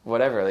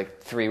whatever,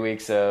 like 3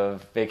 weeks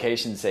of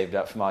vacation saved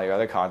up from all your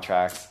other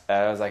contracts. And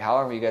I was like, how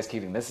long were you guys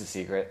keeping this a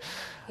secret?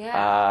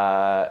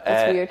 Yeah.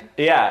 That's weird.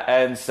 Yeah.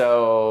 And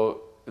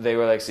so they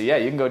were like, so yeah,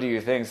 you can go do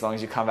your thing as long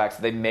as you come back.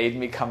 So they made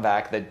me come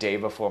back the day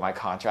before my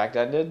contract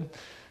ended.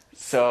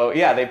 So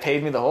yeah, they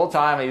paid me the whole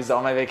time. I used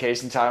all my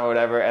vacation time or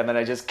whatever, and then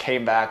I just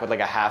came back with like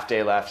a half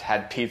day left,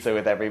 had pizza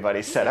with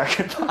everybody, said our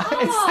goodbyes.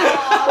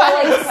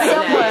 Well, like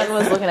someone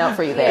was looking out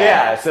for you there.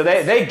 Yeah, so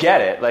they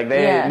get it. Like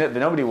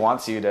nobody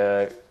wants you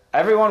to.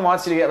 Everyone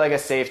wants you to get like a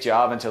safe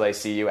job until they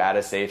see you at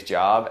a safe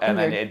job, and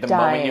then the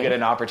moment you get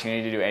an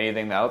opportunity to do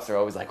anything else, they're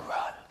always like,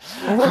 run.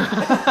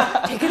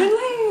 Take it and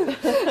leave.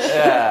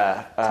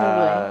 Yeah.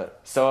 Totally.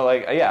 So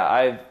like,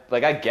 yeah,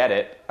 I get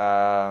it.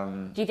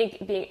 Do you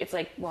think being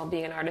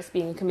an artist,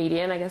 being a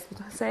comedian, I guess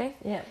we'll say?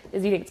 Yeah. Do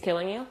you think it's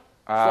killing you?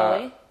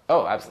 Slowly?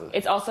 Oh, absolutely.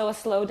 It's also a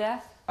slow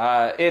death?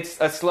 It's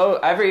a slow,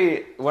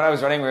 when I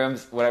was running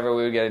rooms, whenever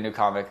we would get a new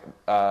comic,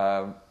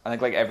 I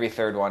think like every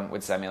third one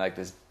would send me like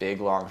this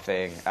big long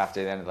thing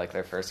after the end of like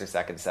their first or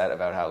second set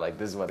about how like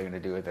this is what they're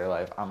going to do with their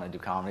life. I'm going to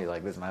do comedy.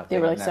 Like this is my thing. They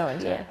were like so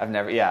into it. I've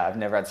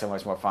never had so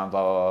much more fun,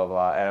 blah, blah, blah,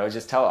 blah. And I would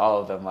just tell all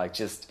of them like,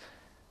 just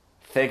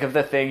think of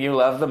the thing you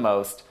love the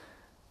most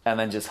and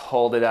then just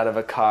hold it out of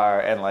a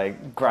car and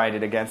like grind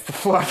it against the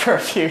floor for a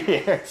few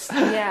years.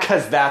 Yeah.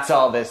 Because that's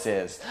all this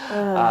is.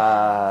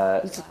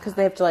 Because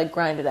they have to like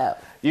grind it out.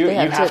 You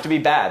have to be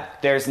bad.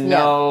 There's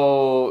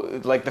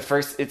no like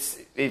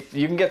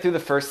you can get through the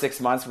first 6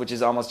 months, which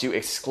is almost you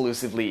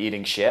exclusively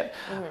eating shit,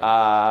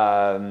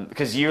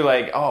 because you're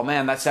like, oh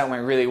man, that set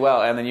went really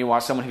well, and then you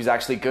watch someone who's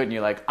actually good, and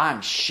you're like,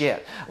 I'm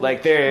shit.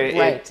 Like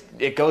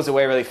it goes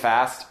away really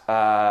fast.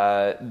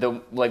 The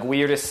like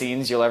weirdest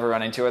scenes you'll ever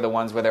run into are the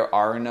ones where there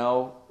are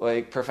no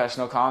like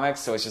professional comics,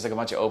 so it's just like a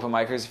bunch of open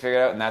micers to figure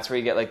it out, and that's where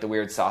you get like the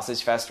weird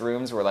sausage fest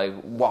rooms where like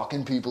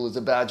walking people is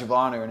a badge of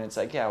honor, and it's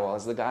like, yeah, well,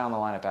 it's the guy on the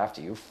lineup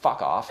after you.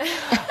 Fuck off.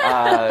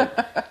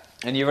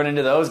 And you run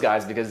into those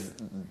guys because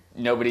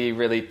nobody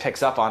really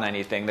picks up on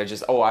anything. They're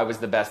just, I was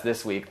the best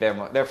this week,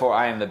 therefore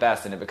I am the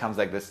best, and it becomes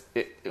like this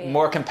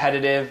more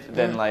competitive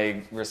than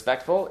like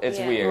respectful. It's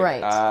weird.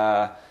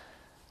 Right.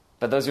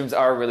 But those rooms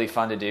are really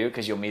fun to do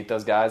because you'll meet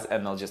those guys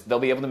and they'll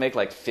be able to make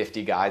like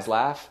 50 guys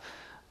laugh.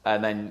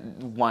 And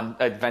then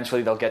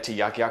eventually they'll get to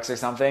Yuck Yucks or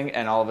something,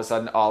 and all of a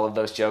sudden all of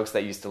those jokes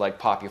that used to like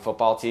pop your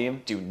football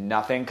team do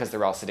nothing because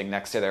they're all sitting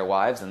next to their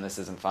wives, and this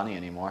isn't funny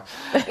anymore.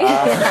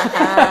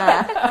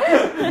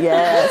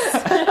 Yes.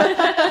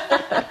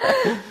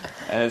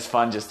 And it's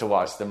fun just to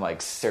watch them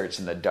like search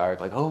in the dark,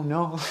 like, oh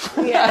no.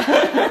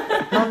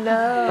 Yeah. Oh no.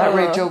 That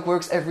rape joke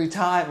works every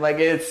time. Like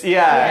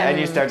and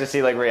you start to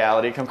see like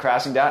reality come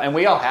crashing down. And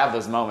we all have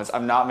those moments.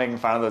 I'm not making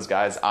fun of those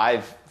guys.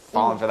 I've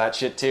fallen for that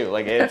shit too.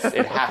 Like it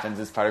happens.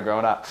 It's part of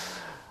growing up.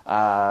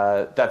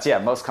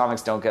 Most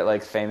comics don't get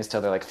like famous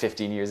till they're like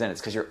 15 years in. It's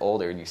because you're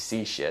older and you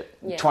see shit.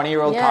 Yeah.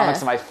 20-year-old Yeah.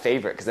 comics are my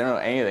favorite because they don't know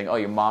anything. Oh,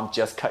 your mom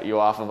just cut you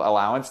off of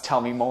allowance.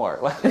 Tell me more.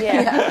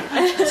 Yeah.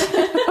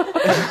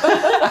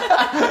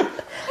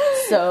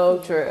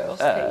 So true.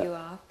 Cut you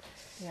off.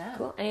 Yeah.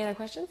 Cool. Any other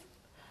questions?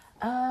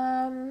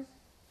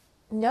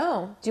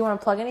 No. Do you want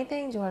to plug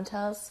anything? Do you want to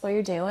tell us what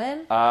you're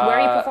doing? Where are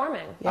you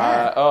performing?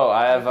 Yeah.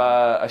 I have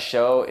a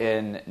show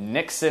in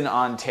Nixon,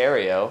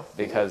 Ontario,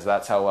 because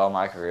that's how well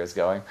my career is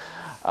going.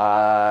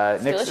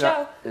 Nixon,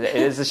 show. It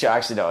is a show.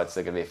 Actually, no, it's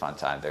going to be a fun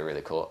time. They're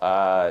really cool.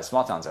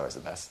 Small town's always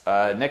the best.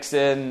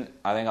 Nixon,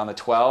 I think on the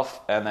 12th,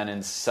 and then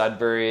in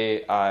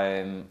Sudbury,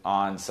 I'm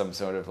on some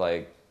sort of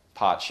like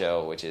pot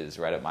show, which is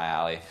right up my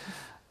alley.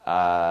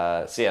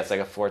 It's like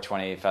a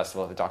 420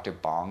 festival with Dr.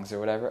 Bongs or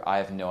whatever. I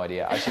have no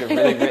idea. I should have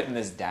really written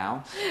this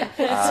down.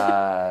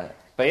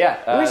 But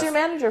yeah. Where's your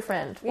manager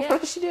friend?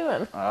 What is she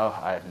doing? Oh,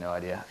 I have no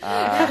idea.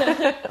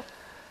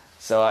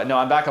 No,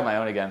 I'm back on my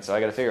own again, so I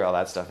got to figure all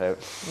that stuff out.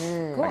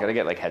 Cool. I got to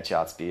get like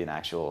headshots, be an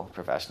actual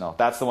professional.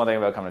 That's the one thing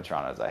about coming to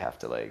Toronto is I have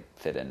to like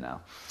fit in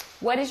now.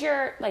 What is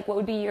your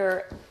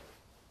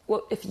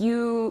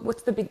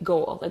what's the big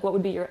goal? Like, what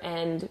would be your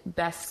end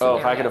best scenario? Oh,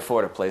 if I could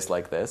afford a place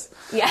like this.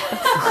 Yeah.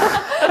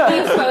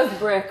 The exposed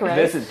brick, right?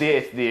 This is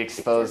the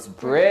exposed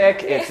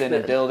brick. It's in a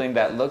building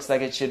that looks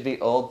like it should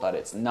be old, but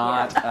it's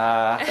not.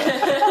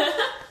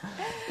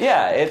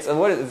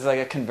 It's like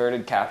a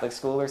converted Catholic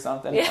school or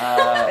something. It's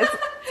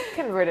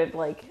converted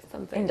like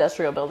Something.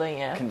 industrial building,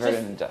 yeah.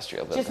 Converted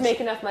industrial business. Just make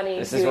enough money.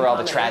 This is doing where all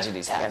the comedy.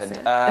 tragedies That's happened.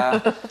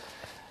 it.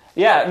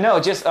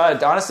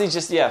 Honestly,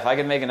 if I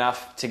could make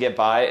enough to get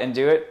by and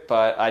do it,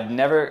 but I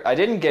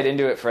didn't get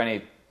into it for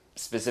any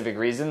specific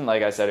reason,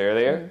 like I said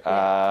earlier.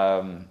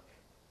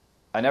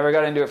 I never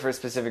got into it for a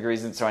specific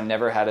reason, so I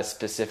never had a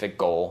specific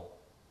goal.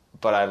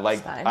 But I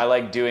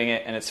like doing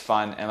it, and it's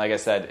fun. And like I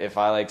said, if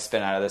I like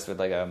spin out of this with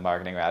like a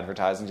marketing or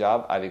advertising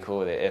job, I'd be cool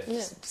with it.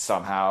 If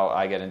somehow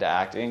I get into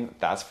acting,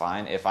 that's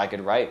fine. If I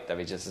could write,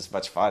 that'd be just as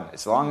much fun.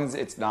 As long as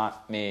it's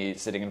not me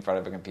sitting in front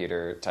of a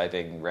computer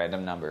typing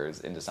random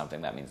numbers into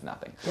something that means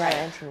nothing.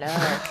 Right. No.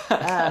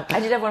 I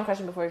did have one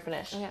question before we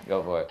finish. Okay.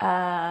 Go for it.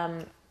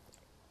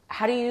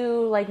 How do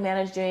you like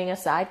manage doing a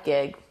side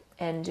gig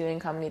and doing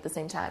comedy at the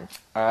same time?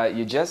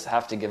 You just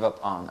have to give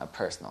up on a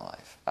personal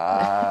life.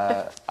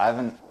 I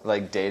haven't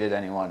like dated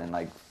anyone in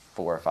like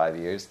 4 or 5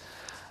 years.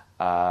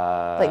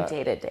 Like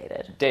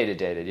dated.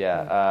 Dated,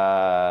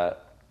 yeah.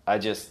 I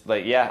just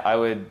I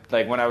would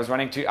like when I was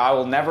running I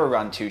will never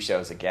run 2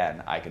 shows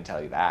again. I can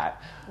tell you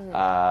that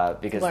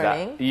because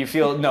Learning. that you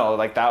feel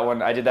that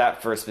one. I did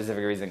that for a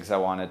specific reason because I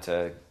wanted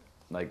to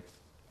like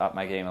up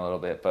my game a little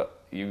bit, but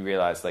you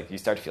realize like you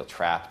start to feel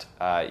trapped.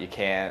 You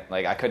can't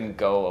I couldn't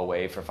go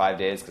away for 5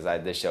 days because I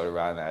had this show to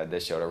run,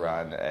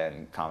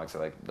 and comics are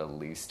like the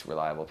least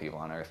reliable people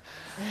on earth.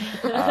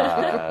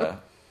 I'd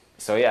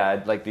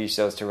like these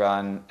shows to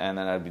run, and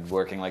then I'd be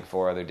working like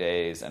 4 other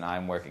days, and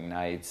I'm working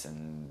nights,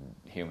 and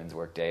humans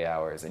work day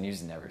hours, and you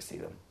just never see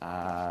them.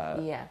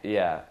 I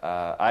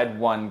had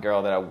one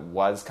girl that I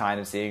was kind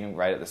of seeing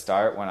right at the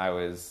start and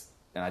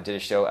I did a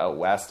show out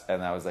west,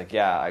 and I was like,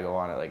 I go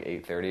on at like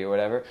 8:30 or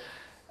whatever.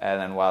 And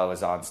then while I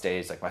was on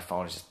stage, like my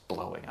phone is just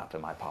blowing up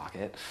in my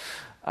pocket.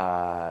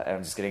 And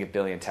I'm just getting a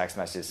billion text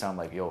messages. So I'm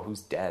like, yo,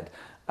 who's dead?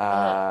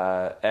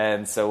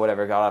 And so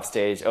whatever, got off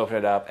stage, opened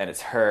it up, and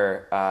it's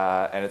her.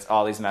 And it's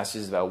all these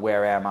messages about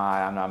where am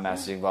I? I'm not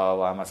messaging, blah, blah,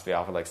 blah. I must be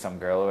off with like some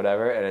girl or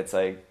whatever. And it's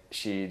like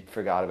she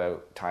forgot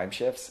about time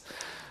shifts.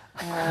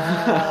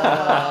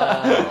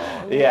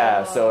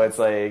 So it's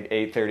like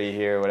 8:30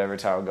 here, whatever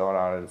time I'm going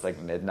on, and it's like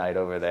midnight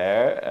over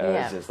there. And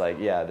it's just like,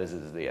 this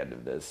is the end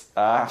of this.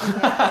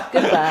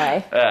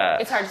 Goodbye.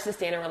 It's hard to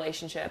sustain a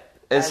relationship.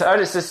 It's hard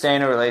to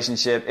sustain a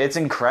relationship. It's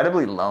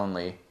incredibly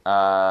lonely.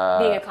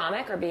 Being a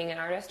comic or being an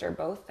artist or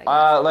both? I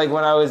guess. Like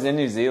when I was in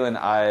New Zealand,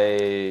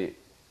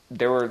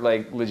 there were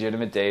like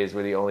legitimate days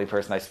where the only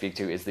person I speak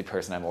to is the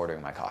person I'm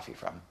ordering my coffee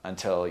from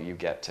until you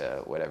get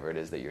to whatever it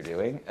is that you're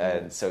doing.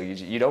 And so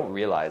you don't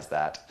realize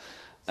that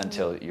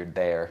until you're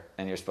there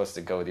and you're supposed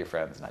to go with your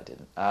friends, and I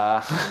didn't.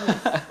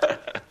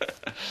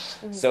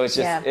 So it's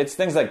just, it's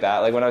things like that.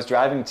 Like when I was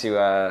driving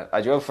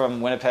I drove from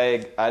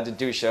Winnipeg, I had to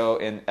do a show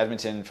in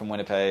Edmonton from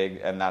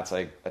Winnipeg, and that's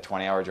like a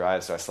 20-hour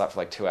drive. So I slept for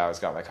like 2 hours,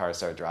 got in my car,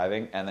 started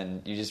driving. And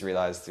then you just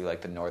realize through like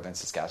the northern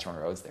Saskatchewan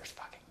roads, there's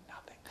fucking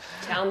nothing.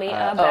 Tell me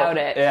about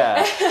it.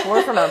 Yeah.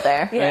 We're from out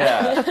there.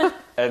 Yeah.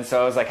 And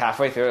so I was like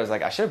halfway through, I was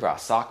like, I should have brought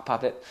a sock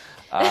puppet.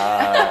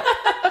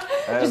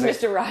 Just like,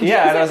 Mr. Rogers.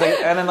 Yeah, and I was like,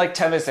 and then like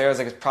 10 minutes later, I was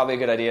like, it's probably a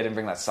good idea I didn't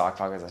bring that sock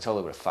puppet because I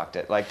totally would have fucked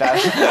it. Like that.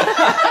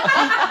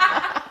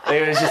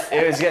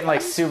 It was getting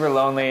like super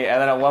lonely,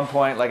 and then at one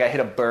point, like I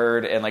hit a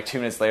bird, and like 2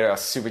 minutes later, I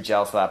was super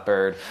jealous of that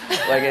bird.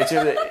 Like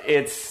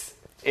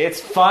it's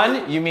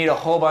fun. You meet a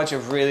whole bunch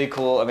of really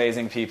cool,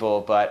 amazing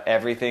people, but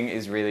everything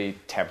is really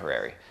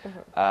temporary.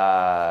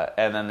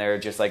 And then there are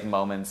just like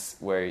moments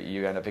where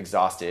you end up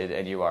exhausted,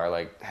 and you are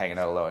like hanging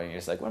out alone, and you're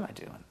just like, what am I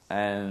doing?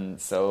 And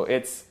so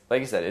it's like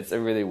you said, it's a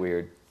really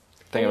weird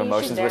thing of You should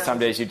emotions where dance. some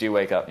days you do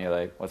wake up and you're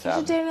like, what's You should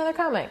happening? date another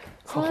comic.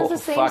 Someone Oh, has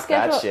the same fuck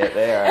schedule. that shit.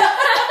 They are.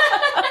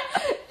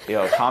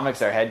 Yo,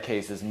 comics are head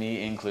cases,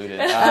 me included.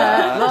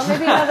 Well,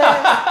 maybe another.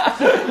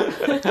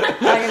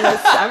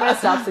 I'm gonna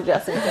stop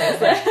suggesting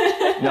things.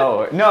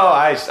 No.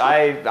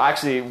 I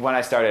actually, when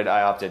I started,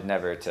 I opted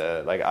never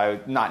to,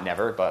 like, not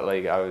never, but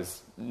like, I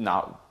was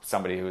not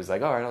somebody who was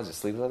like, all right, I'll just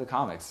sleep with other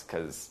comics,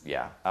 because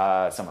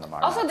some of them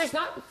are. Also, not. there's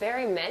not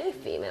very many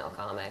female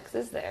comics,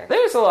 is there?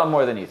 There's a lot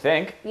more than you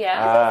think.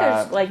 Yeah.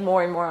 There's like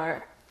more and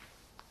more.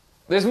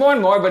 There's more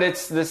and more, but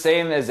it's the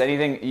same as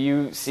anything.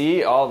 You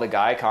see all the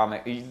guy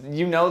comic,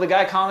 you know the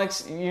guy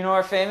comics,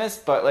 are famous,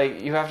 but like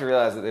you have to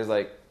realize that there's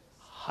like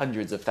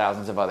hundreds of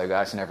thousands of other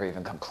guys who never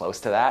even come close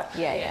to that.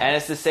 Yeah. And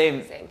it's the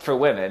same for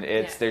women.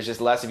 It's Yeah. there's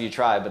just less of you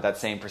try, but that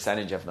same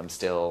percentage of them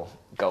still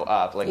go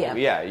up. Like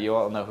you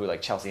all know who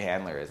like Chelsea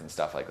Handler is and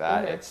stuff like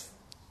that. Mm-hmm. It's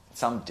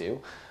some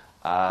do.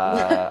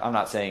 I'm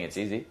not saying it's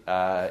easy.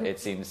 It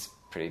seems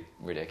pretty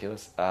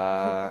ridiculous.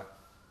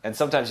 And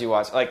sometimes you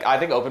watch, like, I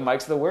think open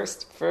mics are the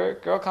worst for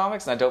girl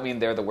comics. And I don't mean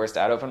they're the worst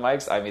at open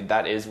mics. I mean,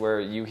 that is where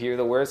you hear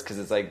the worst, because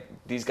it's like,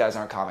 these guys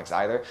aren't comics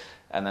either.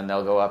 And then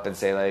they'll go up and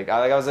say, like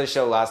I was at a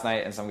show last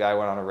night and some guy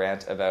went on a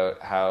rant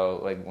about how,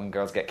 like, when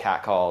girls get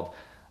catcalled,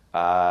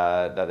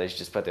 that they should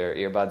just put their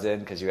earbuds in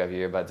because you have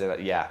your earbuds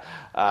in. Yeah.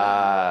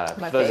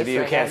 For those of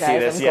you who can't see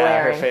this,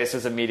 her face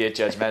was immediate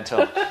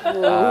judgmental.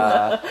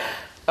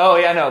 Oh,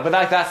 yeah, no, but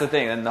that's the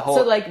thing. And the whole...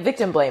 So, like,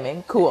 victim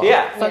blaming. Cool.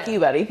 Yeah. Fuck you,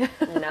 buddy.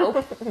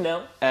 Nope.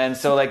 No. And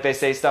so, like, they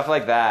say stuff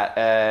like that,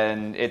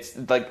 and it's,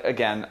 like,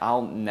 again,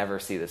 I'll never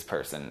see this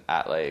person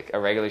at, like, a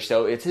regular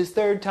show. It's his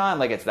third time.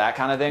 Like, it's that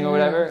kind of thing or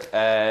whatever.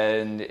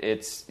 And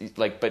it's,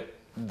 like, but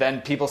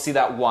then people see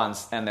that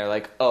once, and they're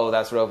like, oh,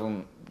 that's what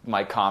open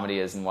mic comedy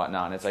is and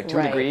whatnot. And it's like, to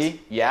a degree,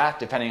 yeah,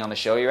 depending on the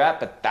show you're at,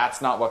 but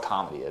that's not what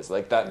comedy is.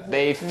 Like, that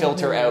they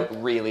filter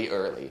out really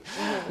early.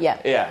 Yeah.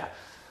 Yeah.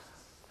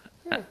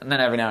 And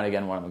then every now and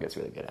again, one of them gets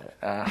really good at it.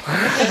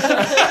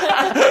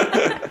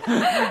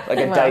 Like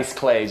a dice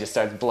clay just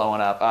starts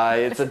blowing up.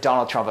 It's a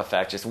Donald Trump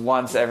effect. Just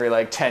once every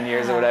like 10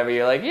 years or whatever,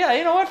 you're like, yeah,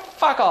 you know what?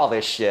 Fuck all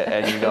this shit.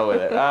 And you go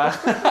with it.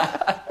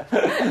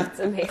 That's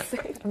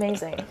amazing.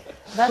 Amazing.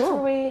 That's where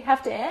we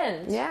have to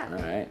end. Yeah. All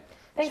right.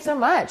 Thanks so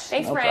much.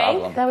 Thanks, No Frank.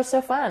 problem. That was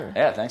so fun.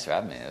 Yeah, thanks for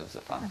having me. It was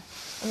fun.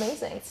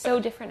 Amazing. It's so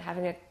different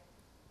having a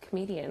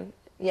comedian.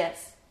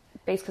 Yes.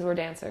 Based because we're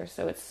dancers,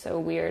 so it's so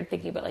weird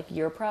thinking about like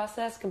your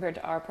process compared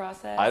to our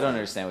process. I don't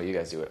understand what you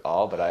guys do at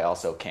all, but I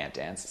also can't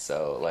dance.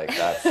 So, like,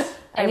 that's...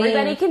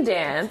 Everybody can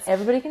dance.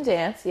 Everybody can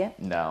dance, yeah.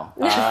 No.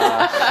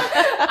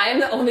 I am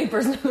the only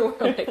person in the world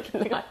that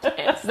cannot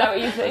dance. Is that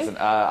what you think? Listen,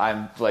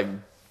 I'm, like,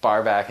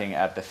 bar backing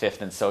at the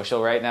 5th and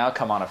Social right now.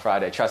 Come on a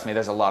Friday. Trust me,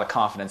 there's a lot of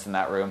confidence in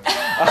that room.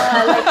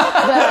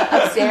 The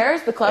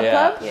upstairs, the club.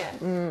 Yeah.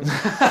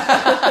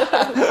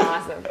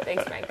 Awesome.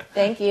 Thanks, Frank.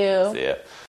 Thank you. See ya.